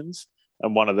motivations.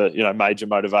 And one of the major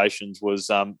motivations was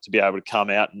to be able to come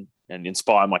out and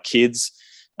inspire my kids,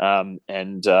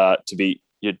 and to be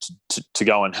to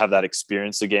go and have that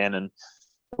experience again, and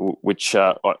which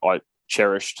I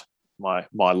cherished my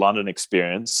London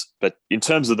experience. But in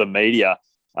terms of the media,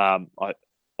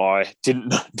 I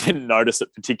didn't notice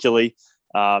it particularly,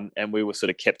 and we were sort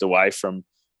of kept away from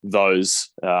those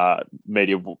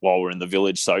media while we're in the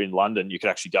village. So in London, you could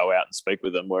actually go out and speak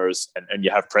with them, whereas and you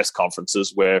have press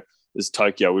conferences, where as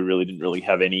Tokyo, we really didn't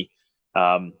have any,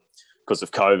 because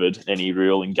of COVID, any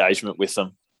real engagement with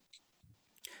them.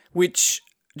 Which,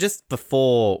 just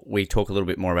before we talk a little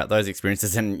bit more about those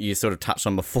experiences, and you sort of touched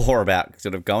on before about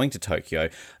sort of going to Tokyo,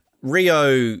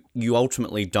 Rio, you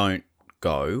ultimately don't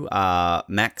go.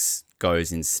 Max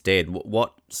goes instead.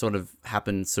 What sort of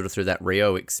happened sort of through that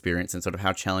Rio experience, and sort of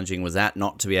how challenging was that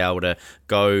not to be able to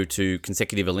go to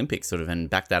consecutive Olympics sort of and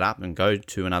back that up and go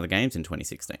to another Games in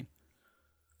 2016?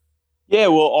 Yeah,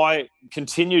 well, I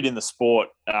continued in the sport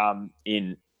after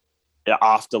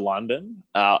London.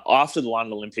 After the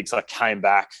London Olympics, I came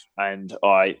back and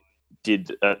I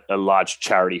did a large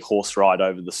charity horse ride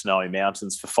over the Snowy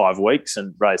Mountains for 5 weeks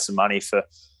and raised some money for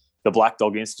the Black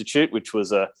Dog Institute, which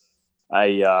was a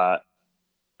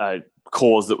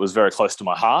cause that was very close to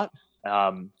my heart.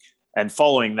 And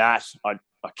following that, I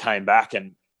came back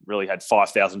and really had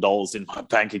 $5,000 in my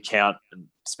bank account and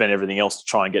spent everything else to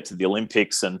try and get to the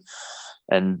Olympics, and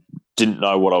didn't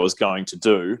know what I was going to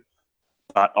do.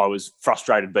 But I was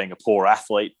frustrated being a poor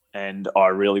athlete, and I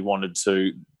really wanted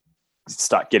to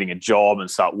start getting a job and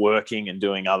start working and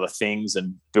doing other things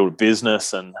and build a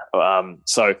business. And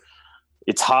so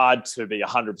it's hard to be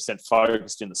 100%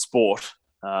 focused in the sport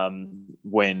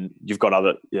when you've got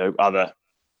other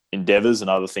endeavors and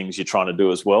other things you're trying to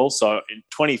do as well. So in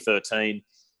 2013,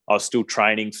 I was still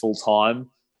training full time,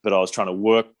 but I was trying to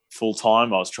work full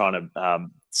time. I was trying to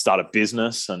start a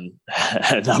business and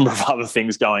a number of other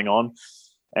things going on.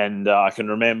 And I can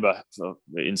remember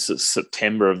in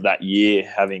September of that year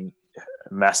having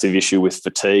a massive issue with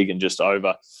fatigue and just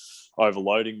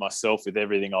overloading myself with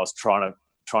everything I was trying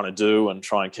to do and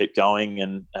try and keep going.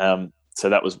 And so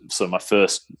that was sort of my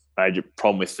first major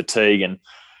problem with fatigue. And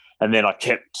then I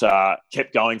kept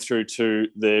going through to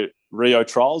the Rio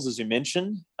trials, as you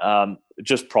mentioned.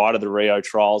 Just prior to the Rio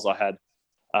trials, I had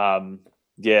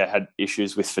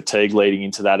issues with fatigue leading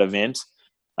into that event.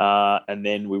 And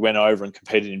then we went over and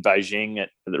competed in Beijing at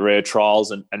the Rio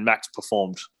trials, and Max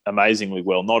performed amazingly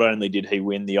well. Not only did he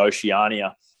win the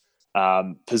Oceania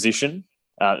position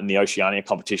in the Oceania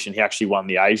competition, he actually won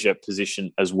the Asia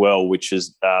position as well, which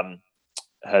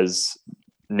has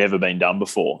never been done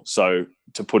before. So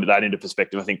to put that into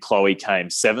perspective, I think Chloe came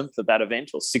 7th at that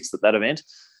event or 6th at that event.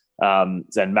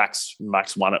 Then Max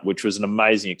won it, which was an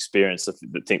amazing experience. I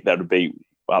think that would be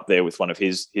up there with one of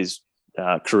his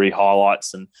career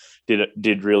highlights, and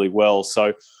did really well.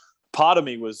 So part of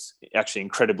me was actually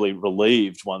incredibly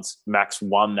relieved once Max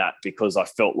won that, because I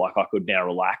felt like I could now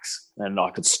relax and I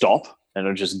could stop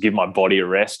and just give my body a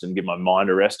rest and give my mind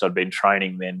a rest. I'd been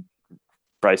training then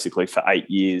basically for 8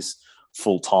 years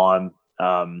full time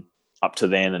up to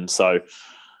then, and so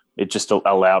it just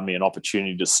allowed me an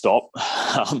opportunity to stop.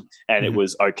 And it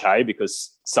was okay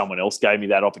because someone else gave me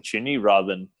that opportunity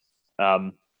rather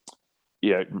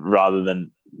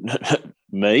than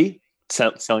me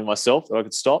telling myself that I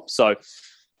could stop. So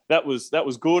that was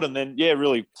good. And then,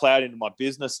 really plowed into my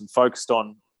business and focused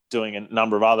on doing a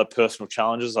number of other personal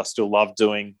challenges. I still love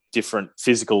doing different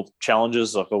physical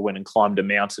challenges. Like I went and climbed a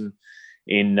mountain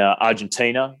in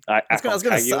Argentina. I was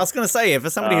going to say,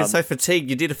 for somebody who's so fatigued,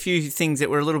 you did a few things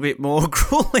that were a little bit more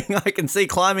grueling. I can see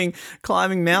climbing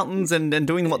mountains and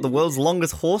doing the world's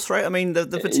longest horse race. I mean,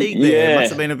 the fatigue there must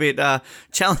have been a bit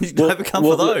challenging to overcome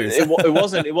for those.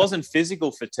 It wasn't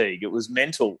physical fatigue. It was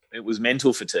mental. It was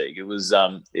mental fatigue. It was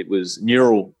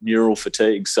neural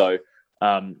fatigue. So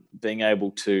being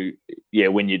able to,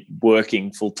 when you're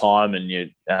working full time and you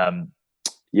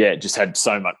just had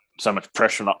so much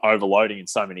pressure and overloading in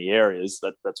so many areas,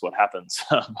 that's what happens.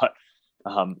 But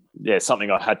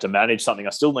something I had to manage, something I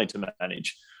still need to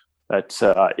manage. But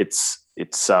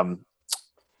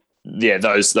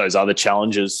those other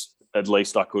challenges, at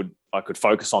least I could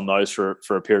focus on those for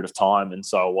a period of time, and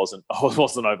so I wasn't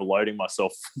overloading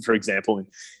myself. For example,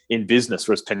 in business,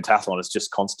 whereas pentathlon is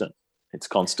just constant. It's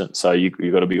constant, so you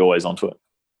got to be always onto it.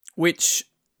 Which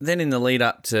then in the lead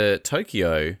up to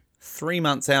Tokyo, 3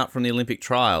 months out from the Olympic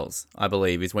trials, I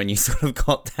believe, is when you sort of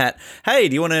got that, hey,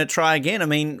 do you want to try again? I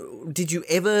mean, did you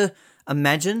ever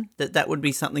imagine that that would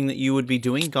be something that you would be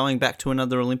doing, going back to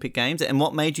another Olympic Games? And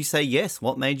what made you say yes?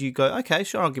 What made you go, okay,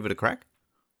 sure, I'll give it a crack?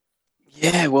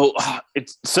 Yeah, well,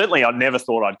 it's certainly I never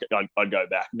thought I'd go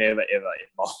back. Never, ever in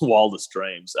my wildest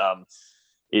dreams.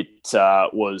 It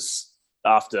was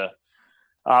after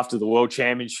the World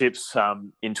Championships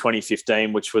in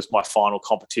 2015, which was my final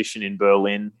competition in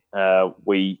Berlin. I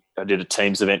did a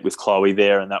teams event with Chloe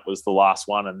there, and that was the last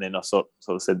one. And then I sort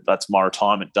of said, that's my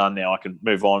retirement done now. I can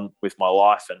move on with my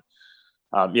life.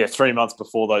 And 3 months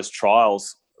before those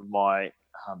trials, my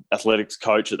athletics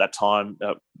coach at that time,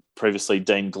 previously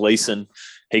Dean Gleeson,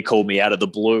 he called me out of the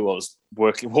blue. I was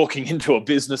walking into a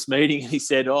business meeting, and he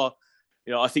said, I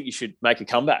think you should make a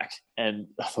comeback. And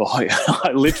I thought,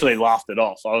 I literally laughed it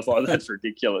off. I was like, that's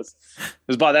ridiculous.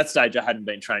 Because by that stage, I hadn't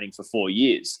been training for 4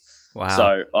 years. Wow.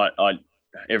 So I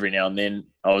every now and then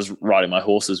I was riding my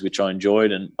horses, which I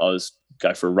enjoyed, and I was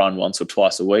go for a run once or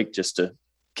twice a week just to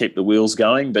keep the wheels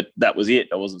going. But that was it.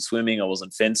 I wasn't swimming. I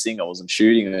wasn't fencing. I wasn't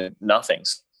shooting. Nothing.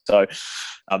 So,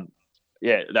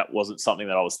 that wasn't something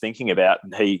that I was thinking about.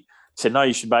 And he said, no,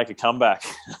 you should make a comeback.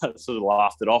 I sort of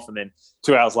laughed it off. And then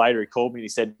 2 hours later, he called me and he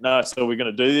said, no, so we're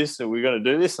going to do this? Are we going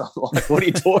to do this? I'm like, what are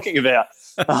you talking about?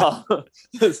 No,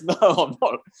 I'm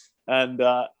not.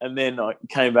 And then I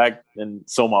came back and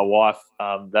saw my wife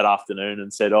that afternoon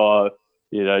and said,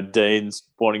 Dean's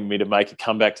wanting me to make a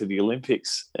comeback to the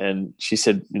Olympics. And she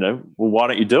said, well, why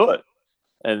don't you do it?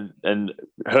 And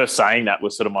her saying that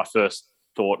was sort of my first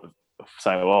thought of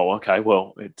saying, oh, okay,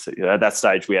 well, it's, at that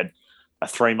stage we had a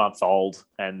 3-month-old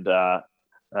and a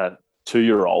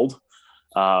 2-year-old.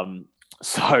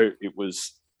 So it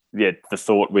was, the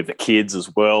thought with the kids as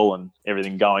well and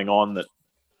everything going on, that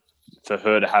for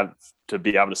her to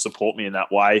be able to support me in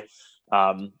that way,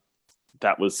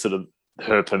 that was sort of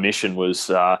her permission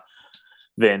was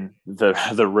then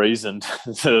the reason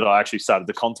that I actually started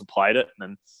to contemplate it.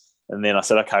 And then I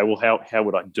said, okay, well, how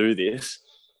would I do this?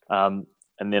 And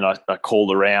then I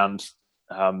called around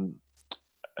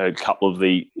a couple of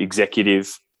the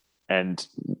executive and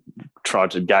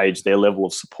tried to gauge their level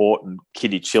of support. And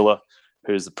Kitty Chiller,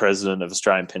 who's the president of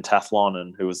Australian Pentathlon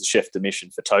and who was the chef de mission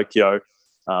for Tokyo,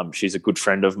 she's a good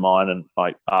friend of mine, and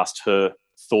I asked her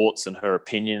thoughts and her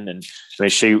opinion. And I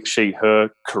mean,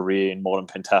 her career in modern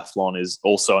pentathlon is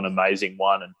also an amazing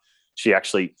one. And she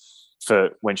actually,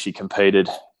 for when she competed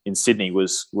in Sydney,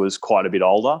 was quite a bit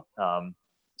older.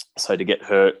 So to get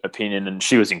her opinion, and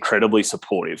she was incredibly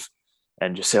supportive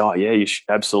and just said, oh yeah, you should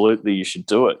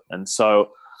do it. And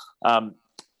so I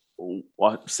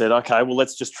said, okay, well,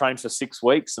 let's just train for 6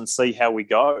 weeks and see how we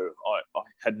go. I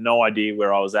had no idea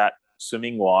where I was at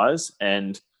swimming wise.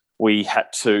 And we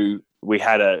had to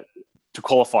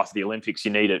qualify for the Olympics,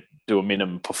 you need to do a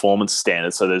minimum performance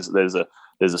standard. So there's a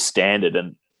standard.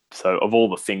 And so of all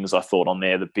the things I thought on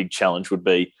there, the big challenge would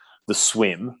be the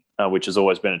swim, which has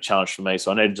always been a challenge for me.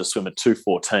 So I needed to swim at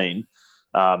 2:14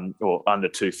 or under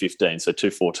 2:15, so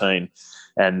 2:14.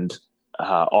 And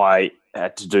I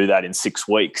had to do that in 6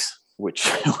 weeks, which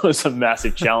was a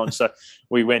massive challenge. So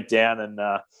we went down and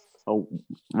I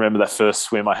remember that first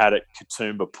swim I had at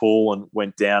Katoomba Pool, and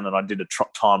went down and I did a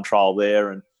time trial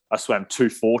there, and I swam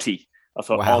 2:40. I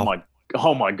thought, wow.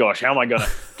 oh my gosh, how am I going to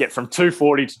get from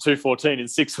 2:40 to 2:14 in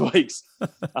 6 weeks?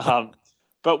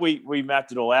 But we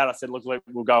mapped it all out. I said, look,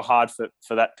 we'll go hard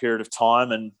for that period of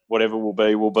time, and whatever will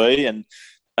be, will be. And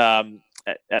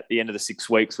at the end of the 6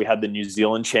 weeks, we had the New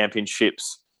Zealand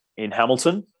Championships in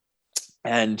Hamilton,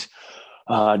 and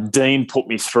Dean put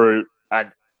me through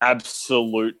an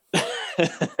absolute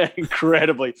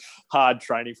incredibly hard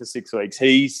training for 6 weeks.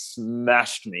 He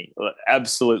smashed me,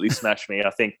 absolutely smashed me. I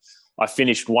think I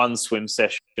finished one swim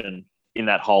session in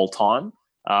that whole time.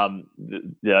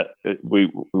 We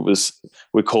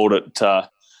called it.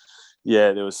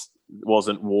 There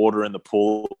wasn't water in the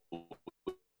pool. It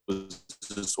was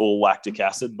just all lactic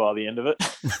acid by the end of it.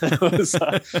 So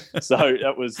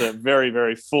that was a very,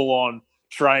 very full on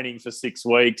training for 6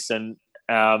 weeks, and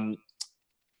then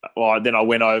I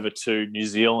went over to New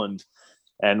Zealand,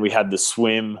 and we had the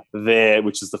swim there,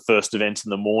 which is the first event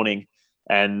in the morning.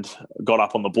 And got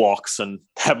up on the blocks and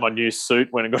had my new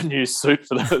suit. Went and got a new suit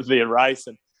for the race,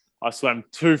 and I swam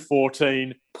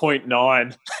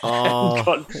 2:14.9.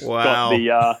 Oh, wow!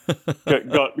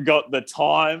 Got the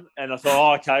time, and I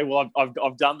thought, okay, well,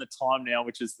 I've done the time now,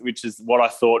 which is what I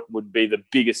thought would be the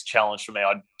biggest challenge for me.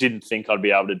 I didn't think I'd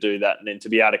be able to do that, and then to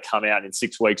be able to come out in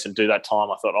 6 weeks and do that time,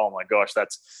 I thought, oh my gosh,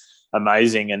 that's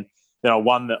amazing. And then I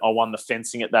won the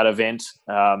fencing at that event.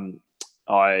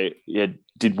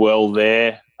 did well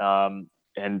there, and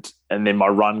then my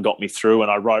run got me through,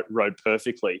 and I rode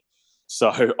perfectly.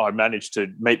 So I managed to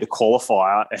meet the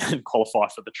qualifier and qualify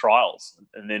for the trials.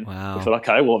 And then we thought,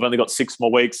 okay, well, I've only got 6 more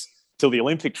weeks till the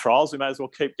Olympic trials. We may as well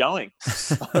keep going.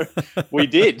 So we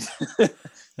did.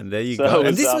 And there you go.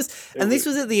 And this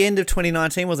was at the end of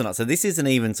 2019, wasn't it? So this isn't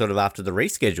even sort of after the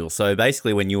reschedule. So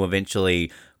basically when you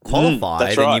eventually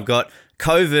qualified and you've got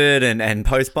COVID and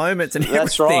postponements and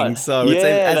everything. Right. So it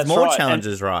adds more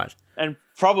challenges, right? And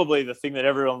probably the thing that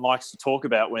everyone likes to talk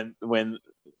about when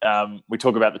we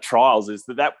talk about the trials is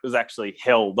that was actually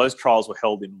held. Those trials were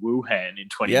held in Wuhan in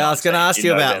 2019. Yeah, I was going to ask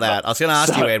you about that. I was going to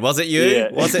ask you, Ed. Was it you? Yeah.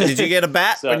 Did you get a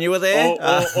bat when you were there?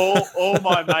 All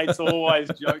my mates always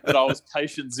joke that I was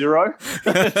patient zero.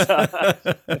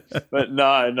 But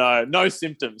no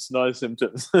symptoms. But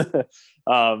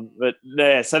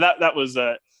yeah, so that was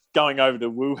going over to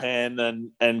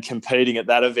Wuhan and competing at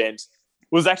that event.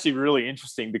 Was actually really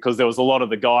interesting because there was a lot of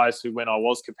the guys who, when I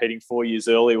was competing 4 years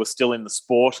earlier, were still in the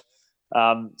sport.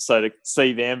 So to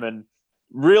see them and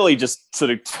really just sort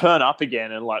of turn up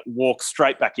again and like walk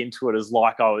straight back into it as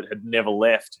like I had never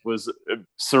left was a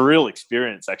surreal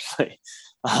experience, actually.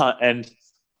 And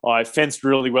I fenced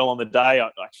really well on the day. I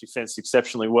actually fenced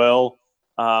exceptionally well.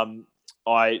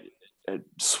 I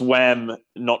swam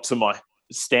not to my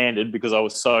standard because I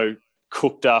was so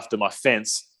cooked after my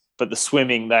fence. But the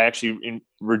swimming, they actually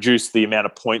reduced the amount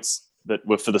of points that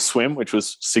were for the swim, which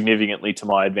was significantly to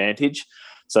my advantage.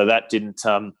 So that didn't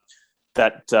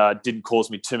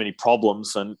cause me too many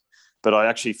problems. But I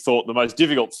actually thought the most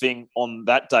difficult thing on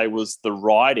that day was the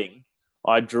riding.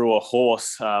 I drew a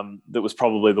horse that was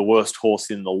probably the worst horse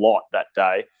in the lot that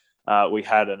day. We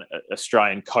had an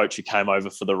Australian coach who came over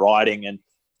for the riding, and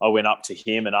I went up to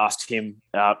him and asked him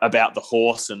about the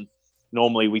horse. And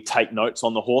normally we take notes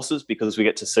on the horses because we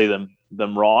get to see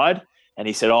them ride. And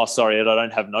he said, "Oh, sorry, Ed, I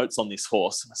don't have notes on this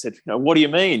horse." I said, "What do you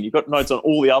mean? You've got notes on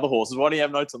all the other horses. Why do you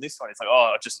have notes on this one?" He's like,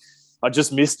 "Oh, I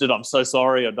just missed it. I'm so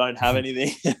sorry. I don't have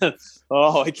anything."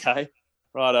 Oh, okay.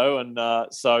 Righto. And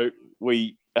so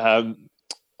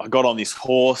I got on this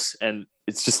horse and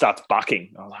it just starts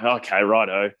bucking. I was like, okay,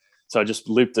 righto. So I just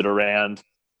looped it around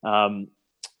a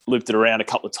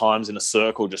couple of times in a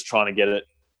circle, just trying to get it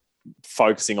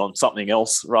focusing on something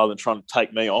else rather than trying to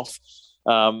take me off.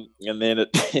 And then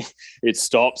it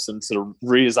stops and sort of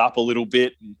rears up a little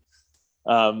bit.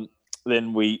 And,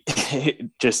 then I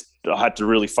had to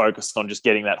really focus on just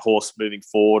getting that horse moving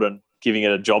forward and giving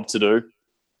it a job to do.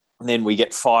 And then we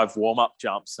get 5 warm-up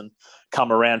jumps and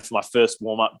come around for my first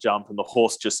warm-up jump, and the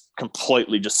horse just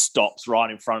completely just stops right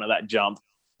in front of that jump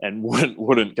and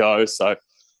wouldn't go. So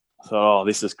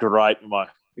this is great.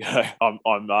 I'm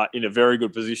in a very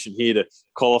good position here to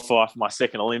qualify for my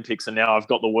second Olympics, and now I've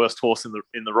got the worst horse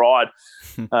in the ride.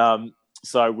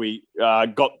 So we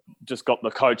got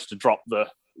the coach to drop the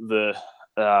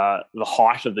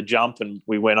height of the jump, and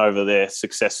we went over there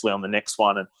successfully on the next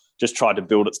one and just tried to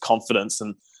build its confidence.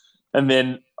 And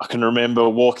then I can remember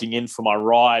walking in for my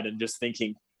ride and just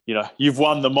thinking, you've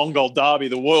won the Mongol Derby,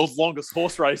 the world's longest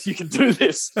horse race. You can do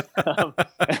this.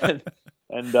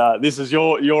 And this is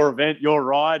your event, your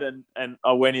ride. And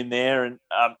I went in there and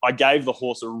I gave the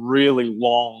horse a really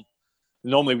long,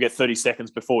 normally we get 30 seconds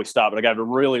before we start, but I gave a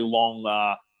really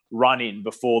long run in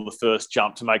before the first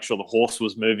jump to make sure the horse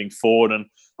was moving forward. And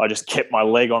I just kept my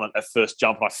leg on it at first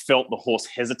jump. And I felt the horse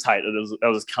hesitate as it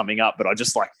was coming up, but I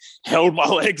just held my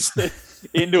legs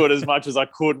into it as much as I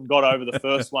could and got over the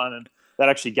first one. And that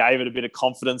actually gave it a bit of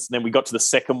confidence. And then we got to the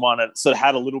second one and it sort of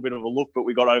had a little bit of a look, but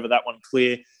we got over that one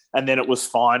clear. And then it was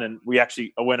fine. And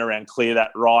I went around clear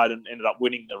that ride and ended up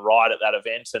winning the ride at that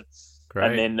event.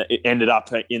 And then it ended up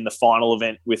in the final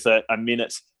event with a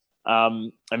minute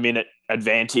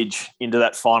advantage into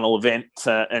that final event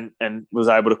and was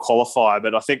able to qualify.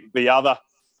 But I think the other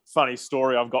funny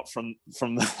story I've got from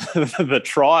the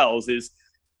trials is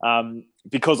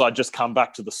because I just come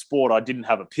back to the sport, I didn't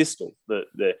have a pistol.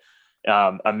 The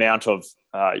amount of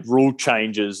rule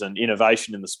changes and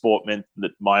innovation in the sport meant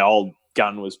that my old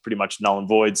gun was pretty much null and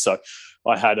void. So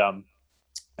I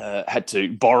had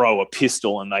to borrow a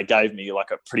pistol, and they gave me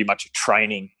pretty much a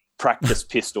training practice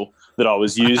pistol that I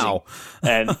was using. Wow.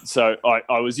 And so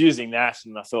I was using that,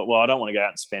 and I thought, well, I don't want to go out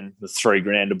and spend the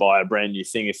 $3,000 to buy a brand new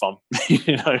thing if I'm,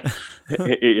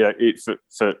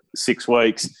 for 6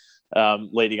 weeks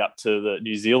leading up to the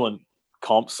New Zealand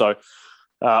comp. So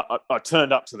I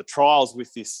turned up to the trials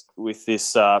with this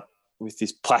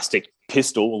plastic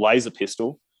pistol, laser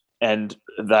pistol, and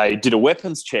they did a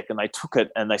weapons check, and they took it,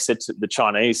 and they said to the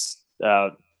Chinese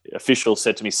official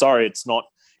said to me, "Sorry, it's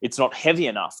not heavy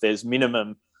enough. There's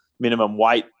minimum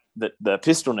weight the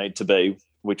pistol need to be,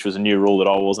 which was a new rule that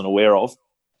I wasn't aware of.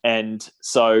 And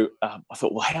so I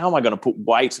thought, well, how am I going to put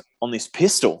weight on this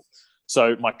pistol?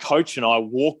 So my coach and I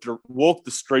walked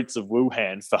the streets of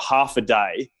Wuhan for half a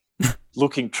day,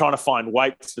 trying to find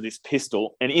weights for this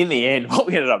pistol. And in the end, what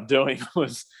we ended up doing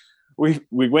was we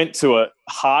went to a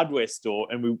hardware store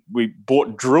and we bought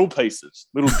little drill pieces,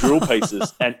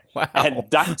 and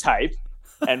duct tape,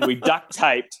 and we duct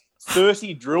taped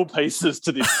 30 drill pieces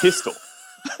to this pistol.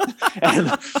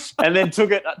 and then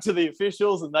took it to the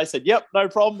officials, and they said, "Yep, no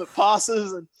problem, it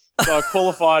passes." And so I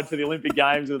qualified for the Olympic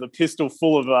Games with a pistol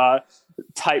full of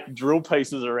taped drill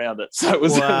pieces around it. So it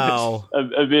was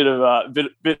a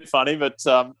bit funny, but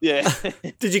yeah.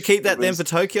 Did you keep that then for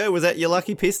Tokyo? Was that your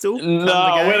lucky pistol? No,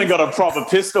 I went and got a proper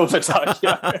pistol for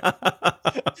Tokyo.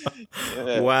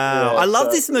 Wow. I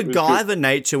love this MacGyver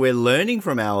nature we're learning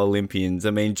from our Olympians.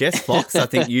 I mean, Jess Fox, I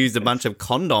think, used a bunch of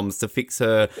condoms to fix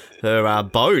her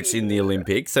boat in the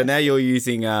Olympics. So now you're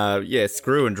using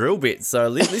screw and drill bits.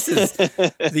 So this is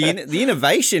the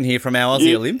innovation here from our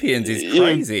Aussie Olympians is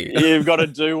crazy. You've got to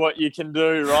do what you can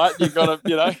do, right? You've got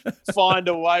to, find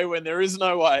a way when there is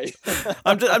no way.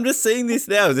 I'm just seeing this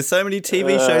now. There's so many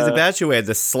TV shows about you where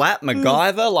the slap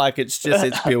MacGyver, like it's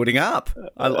building up.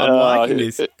 I'm liking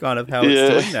this kind of how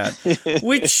it's doing that.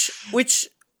 Which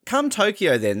come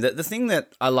Tokyo then, the thing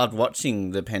that I loved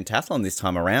watching the pentathlon this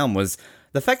time around was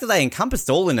the fact that they encompassed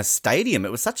all in a stadium.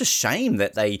 It was such a shame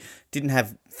that they didn't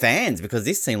have fans, because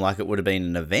this seemed like it would have been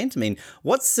an event. I mean,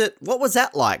 what was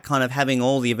that like, kind of having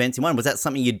all the events in one? Was that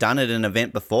something you'd done at an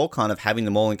event before, kind of having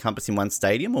them all encompassed in one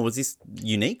stadium, or was this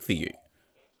unique for you?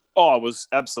 Oh, it was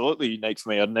absolutely unique for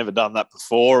me. I'd never done that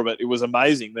before, but it was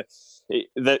amazing.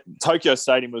 The Tokyo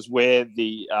Stadium was where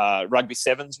the Rugby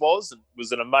Sevens was. It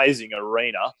was an amazing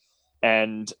arena,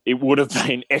 and it would have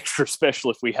been extra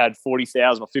special if we had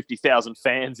 40,000 or 50,000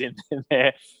 fans in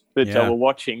there that were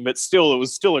watching. But still, it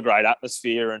was still a great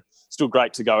atmosphere and still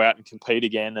great to go out and compete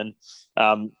again. And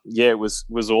it was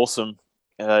awesome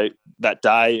that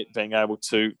day, being able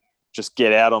to just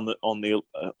get out on the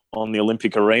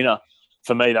Olympic arena.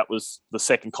 For me, that was the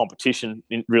second competition,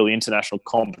 really international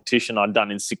competition I'd done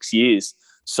in 6 years.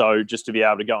 So just to be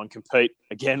able to go and compete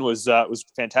again was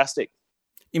fantastic.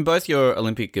 In both your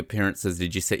Olympic appearances,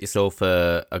 did you set yourself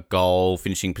a goal,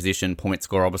 finishing position, point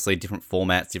score? Obviously, different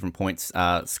formats, different points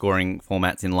scoring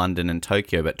formats in London and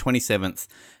Tokyo, but 27th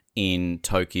in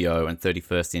Tokyo and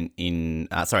 31st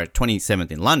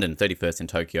 27th in London, 31st in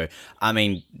Tokyo. I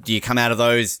mean, do you come out of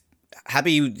those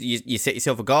happy? You set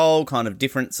yourself a goal, kind of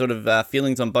different sort of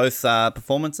feelings on both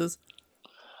performances?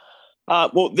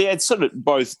 Well, they're sort of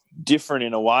both different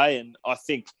in a way, and I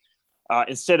think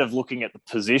instead of looking at the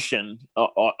position,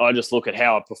 I just look at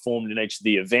how I performed in each of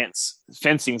the events.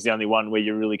 Fencing's the only one where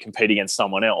you really compete against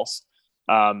someone else.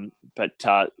 The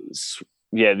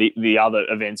other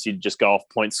events, you just go off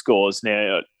point scores.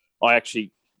 Now, I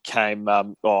actually came, I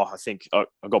think I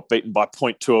got beaten by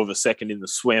 0.2 of a second in the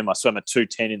swim. I swam at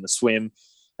 2:10 in the swim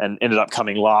and ended up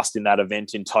coming last in that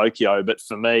event in Tokyo. But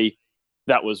for me,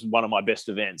 that was one of my best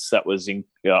events. That was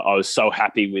I was so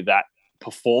happy with that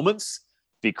performance,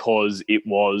 because it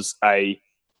was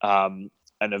an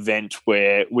event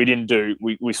where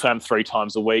we swam 3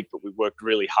 times a week, but we worked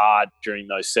really hard during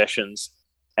those sessions,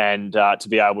 and to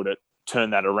be able to turn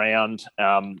that around,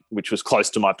 which was close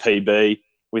to my PB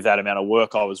with that amount of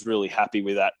work, I was really happy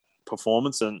with that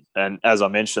performance. And as I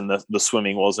mentioned, the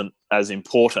swimming wasn't as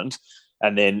important.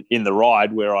 And then in the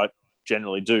ride, where I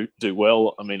generally do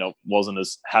well, I mean, I wasn't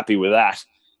as happy with that.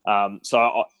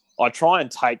 So I try and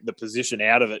take the position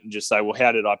out of it and just say, well,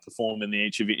 how did I perform in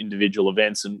each of the individual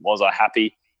events, and was I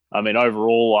happy? I mean,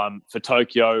 overall, for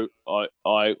Tokyo,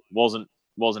 I wasn't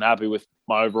happy with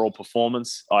my overall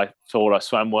performance. I thought I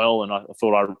swam well, and I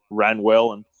thought I ran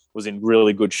well and was in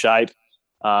really good shape.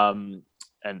 And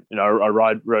I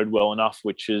rode well enough,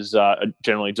 which is I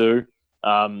generally do.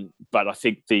 But I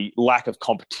think the lack of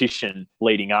competition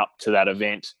leading up to that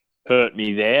event hurt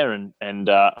me there, and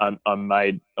I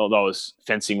made, although I was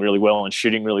fencing really well and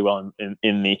shooting really well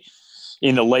in the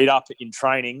lead up in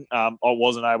training, I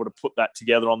wasn't able to put that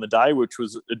together on the day, which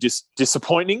was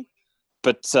disappointing.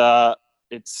 But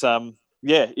it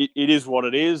is what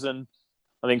it is, and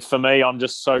I think for me, I'm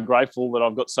just so grateful that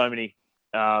I've got so many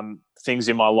things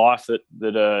in my life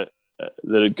that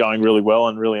are going really well,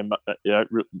 and really,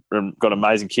 got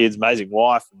amazing kids, amazing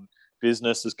wife, and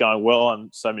business is going well, and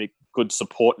so many good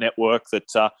support network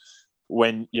that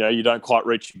when you don't quite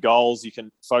reach your goals, you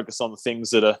can focus on the things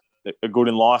that are good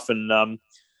in life, and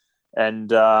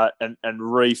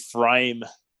reframe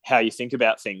how you think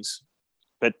about things.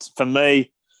 But for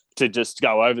me, to just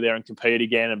go over there and compete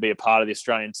again and be a part of the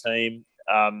Australian team,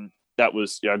 that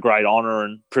was a great honour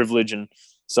and privilege, and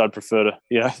so I'd prefer to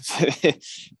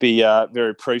be very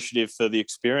appreciative for the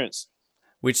experience.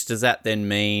 Which does that then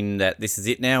mean that this is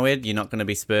it now, Ed? You're not going to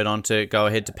be spurred on to go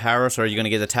ahead to Paris, or are you going to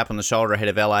get a tap on the shoulder ahead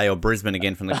of LA or Brisbane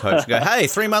again from the coach and go, hey,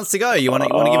 3 months to go, you want to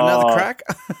give another crack?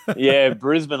 Yeah,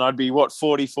 Brisbane. I'd be,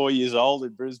 44 years old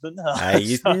in Brisbane? Hey,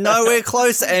 you're nowhere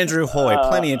close to Andrew Hoy.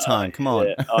 Plenty of time. Come on.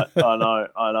 Yeah, I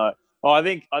know. Well, I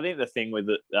think the thing with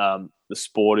the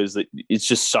sport is that it's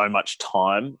just so much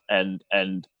time, and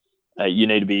you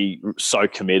need to be so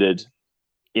committed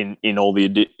in all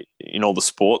the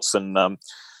sports, and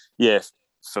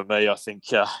for me, I think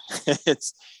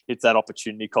it's that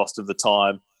opportunity cost of the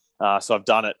time. So I've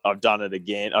done it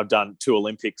again. I've done 2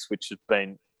 Olympics, which have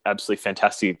been absolutely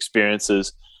fantastic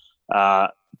experiences.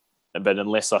 But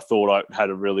unless I thought I had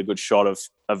a really good shot of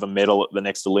a medal at the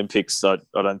next Olympics, I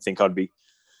don't think I'd be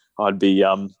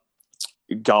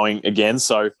going again.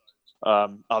 So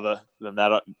other than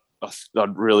that,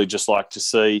 I'd really just like to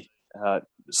see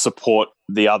support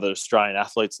the other Australian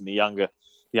athletes and the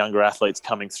younger athletes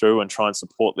coming through, and try and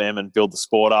support them and build the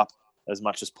sport up as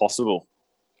much as possible.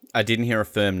 I didn't hear a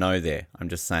firm no there. I'm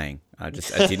just saying. I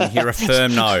didn't hear a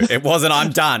firm no. It wasn't,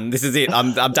 I'm done. This is it.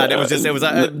 I'm done. It was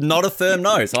not a firm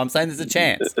no. So I'm saying there's a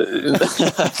chance.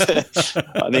 I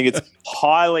think it's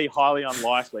highly, highly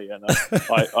unlikely. And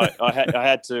I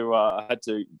had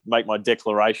to make my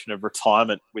declaration of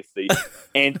retirement with the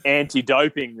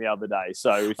anti-doping the other day.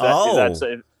 So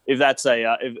if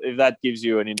that gives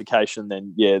you an indication,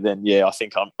 then I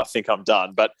think I'm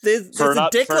done. But there's a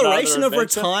declaration of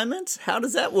retirement. How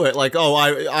does that work? Like,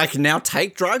 I can now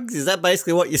take drugs. Is that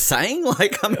basically what you're saying?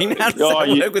 Like, I mean, how does that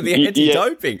work with the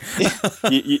anti-doping?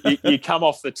 you come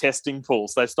off the testing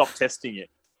pools. They stop testing you.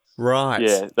 Right.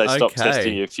 Yeah, they stop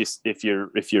testing you if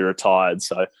you're retired.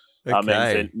 So. Okay.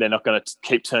 I mean, they're not going to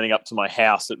keep turning up to my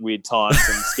house at weird times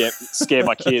and scare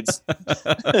my kids.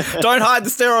 Don't hide the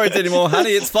steroids anymore,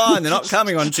 honey. It's fine. They're not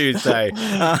coming on Tuesday.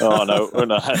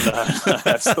 No,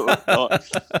 absolutely not.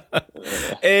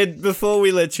 Ed, before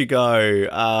we let you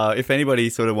go, if anybody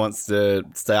sort of wants to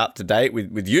stay up to date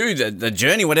with you, the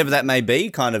journey, whatever that may be,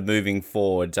 kind of moving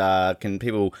forward, can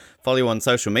people follow you on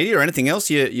social media or anything else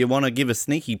you want to give a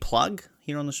sneaky plug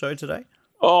here on the show today?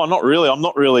 Oh, not really. I'm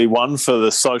not really one for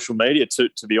the social media, to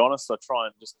be honest. I try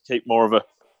and just keep more of a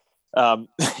I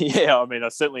mean, I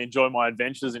certainly enjoy my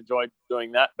adventures, enjoy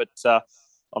doing that, but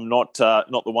I'm not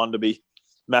the one to be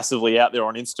massively out there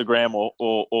on Instagram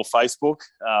or Facebook.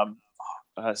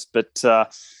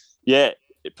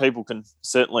 People can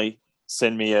certainly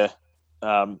send me a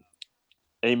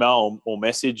email or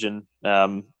message, and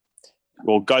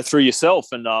or go through yourself,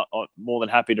 and I'm more than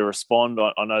happy to respond.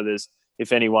 I know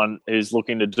if anyone is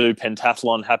looking to do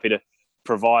pentathlon, happy to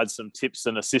provide some tips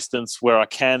and assistance where I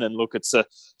can. And look, it's a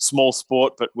small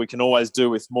sport, but we can always do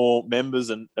with more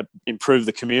members and improve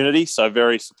the community. So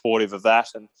very supportive of that.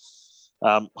 And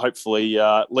hopefully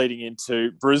leading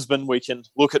into Brisbane, we can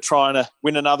look at trying to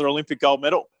win another Olympic gold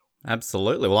medal.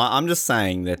 Absolutely. Well, I'm just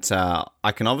saying that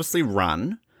I can obviously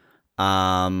run.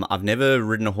 I've never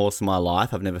ridden a horse in my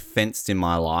life. I've never fenced in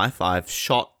my life. I've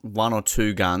shot 1 or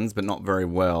 2 guns, but not very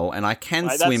well. And I can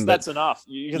swim. That's enough.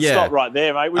 You can stop right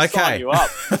there, mate. We'll sign you up.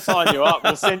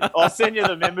 I'll send you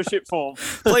the membership form.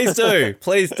 Please do.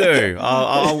 Please do.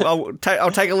 I'll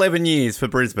take 11 years for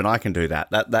Brisbane. I can do that.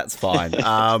 That's fine.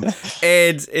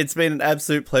 Ed, it's been an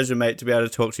absolute pleasure, mate, to be able to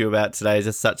talk to you about today. It's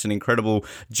just such an incredible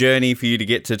journey for you to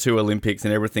get to 2 Olympics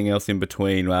and everything else in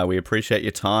between. We appreciate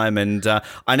your time. And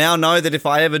I now know that if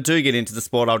I ever do get into the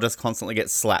sport, I'll just constantly get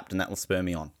slapped, and that will spur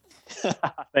me on.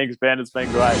 Thanks, Ben. It's been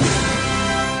great.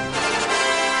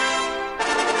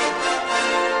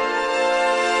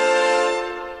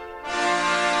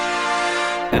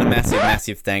 And a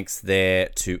massive thanks there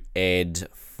to Ed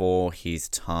for his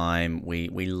time. We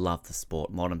love the sport,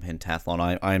 modern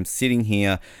pentathlon. I am sitting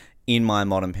here in my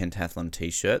modern pentathlon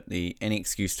t-shirt, any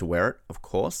excuse to wear it, of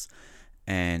course.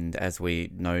 And as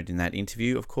we noted in that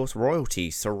interview, of course,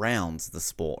 royalty surrounds the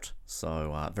sport.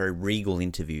 So very regal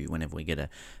interview whenever we get a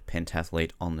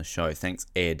pentathlete on the show. Thanks,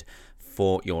 Ed,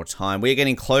 for your time. We're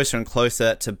getting closer and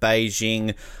closer to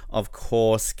Beijing, of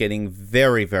course, getting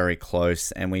very, very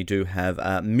close. And we do have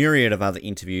a myriad of other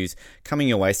interviews coming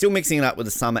your way. Still mixing it up with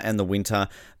the summer and the winter,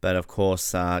 but of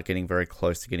course, getting very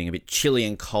close to getting a bit chilly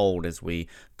and cold as we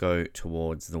go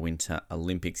towards the Winter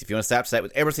Olympics. If you want to stay up to date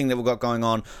with everything that we've got going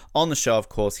on the show, of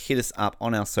course, hit us up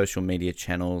on our social media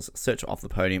channels. Search Off the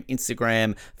Podium,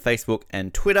 Instagram, Facebook,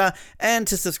 and Twitter. And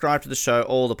to subscribe to the show,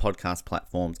 all the podcast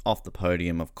platforms, Off the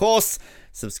Podium, of course.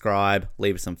 Subscribe,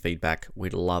 leave us some feedback.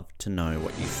 We'd love to know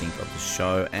what you think of the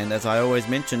show. And as I always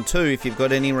mention too, if you've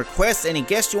got any requests, any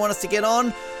guests you want us to get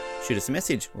on, shoot us a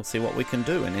message. We'll see what we can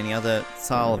do. And any other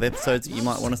style of episodes that you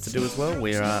might want us to do as well,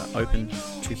 we're open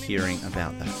to hearing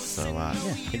about that. So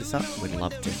hit us up. We'd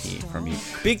love to hear from you.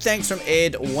 Big thanks from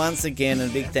Ed once again,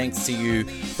 and big thanks to you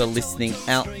for listening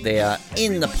out there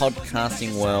in the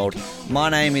podcasting world. My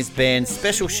name is Ben.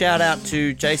 Special shout out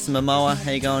to Jason Momoa.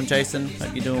 How you going, Jason?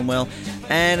 Hope you're doing well.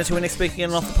 And until we're next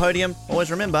speaking Off the Podium,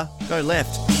 always remember, go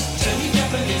left.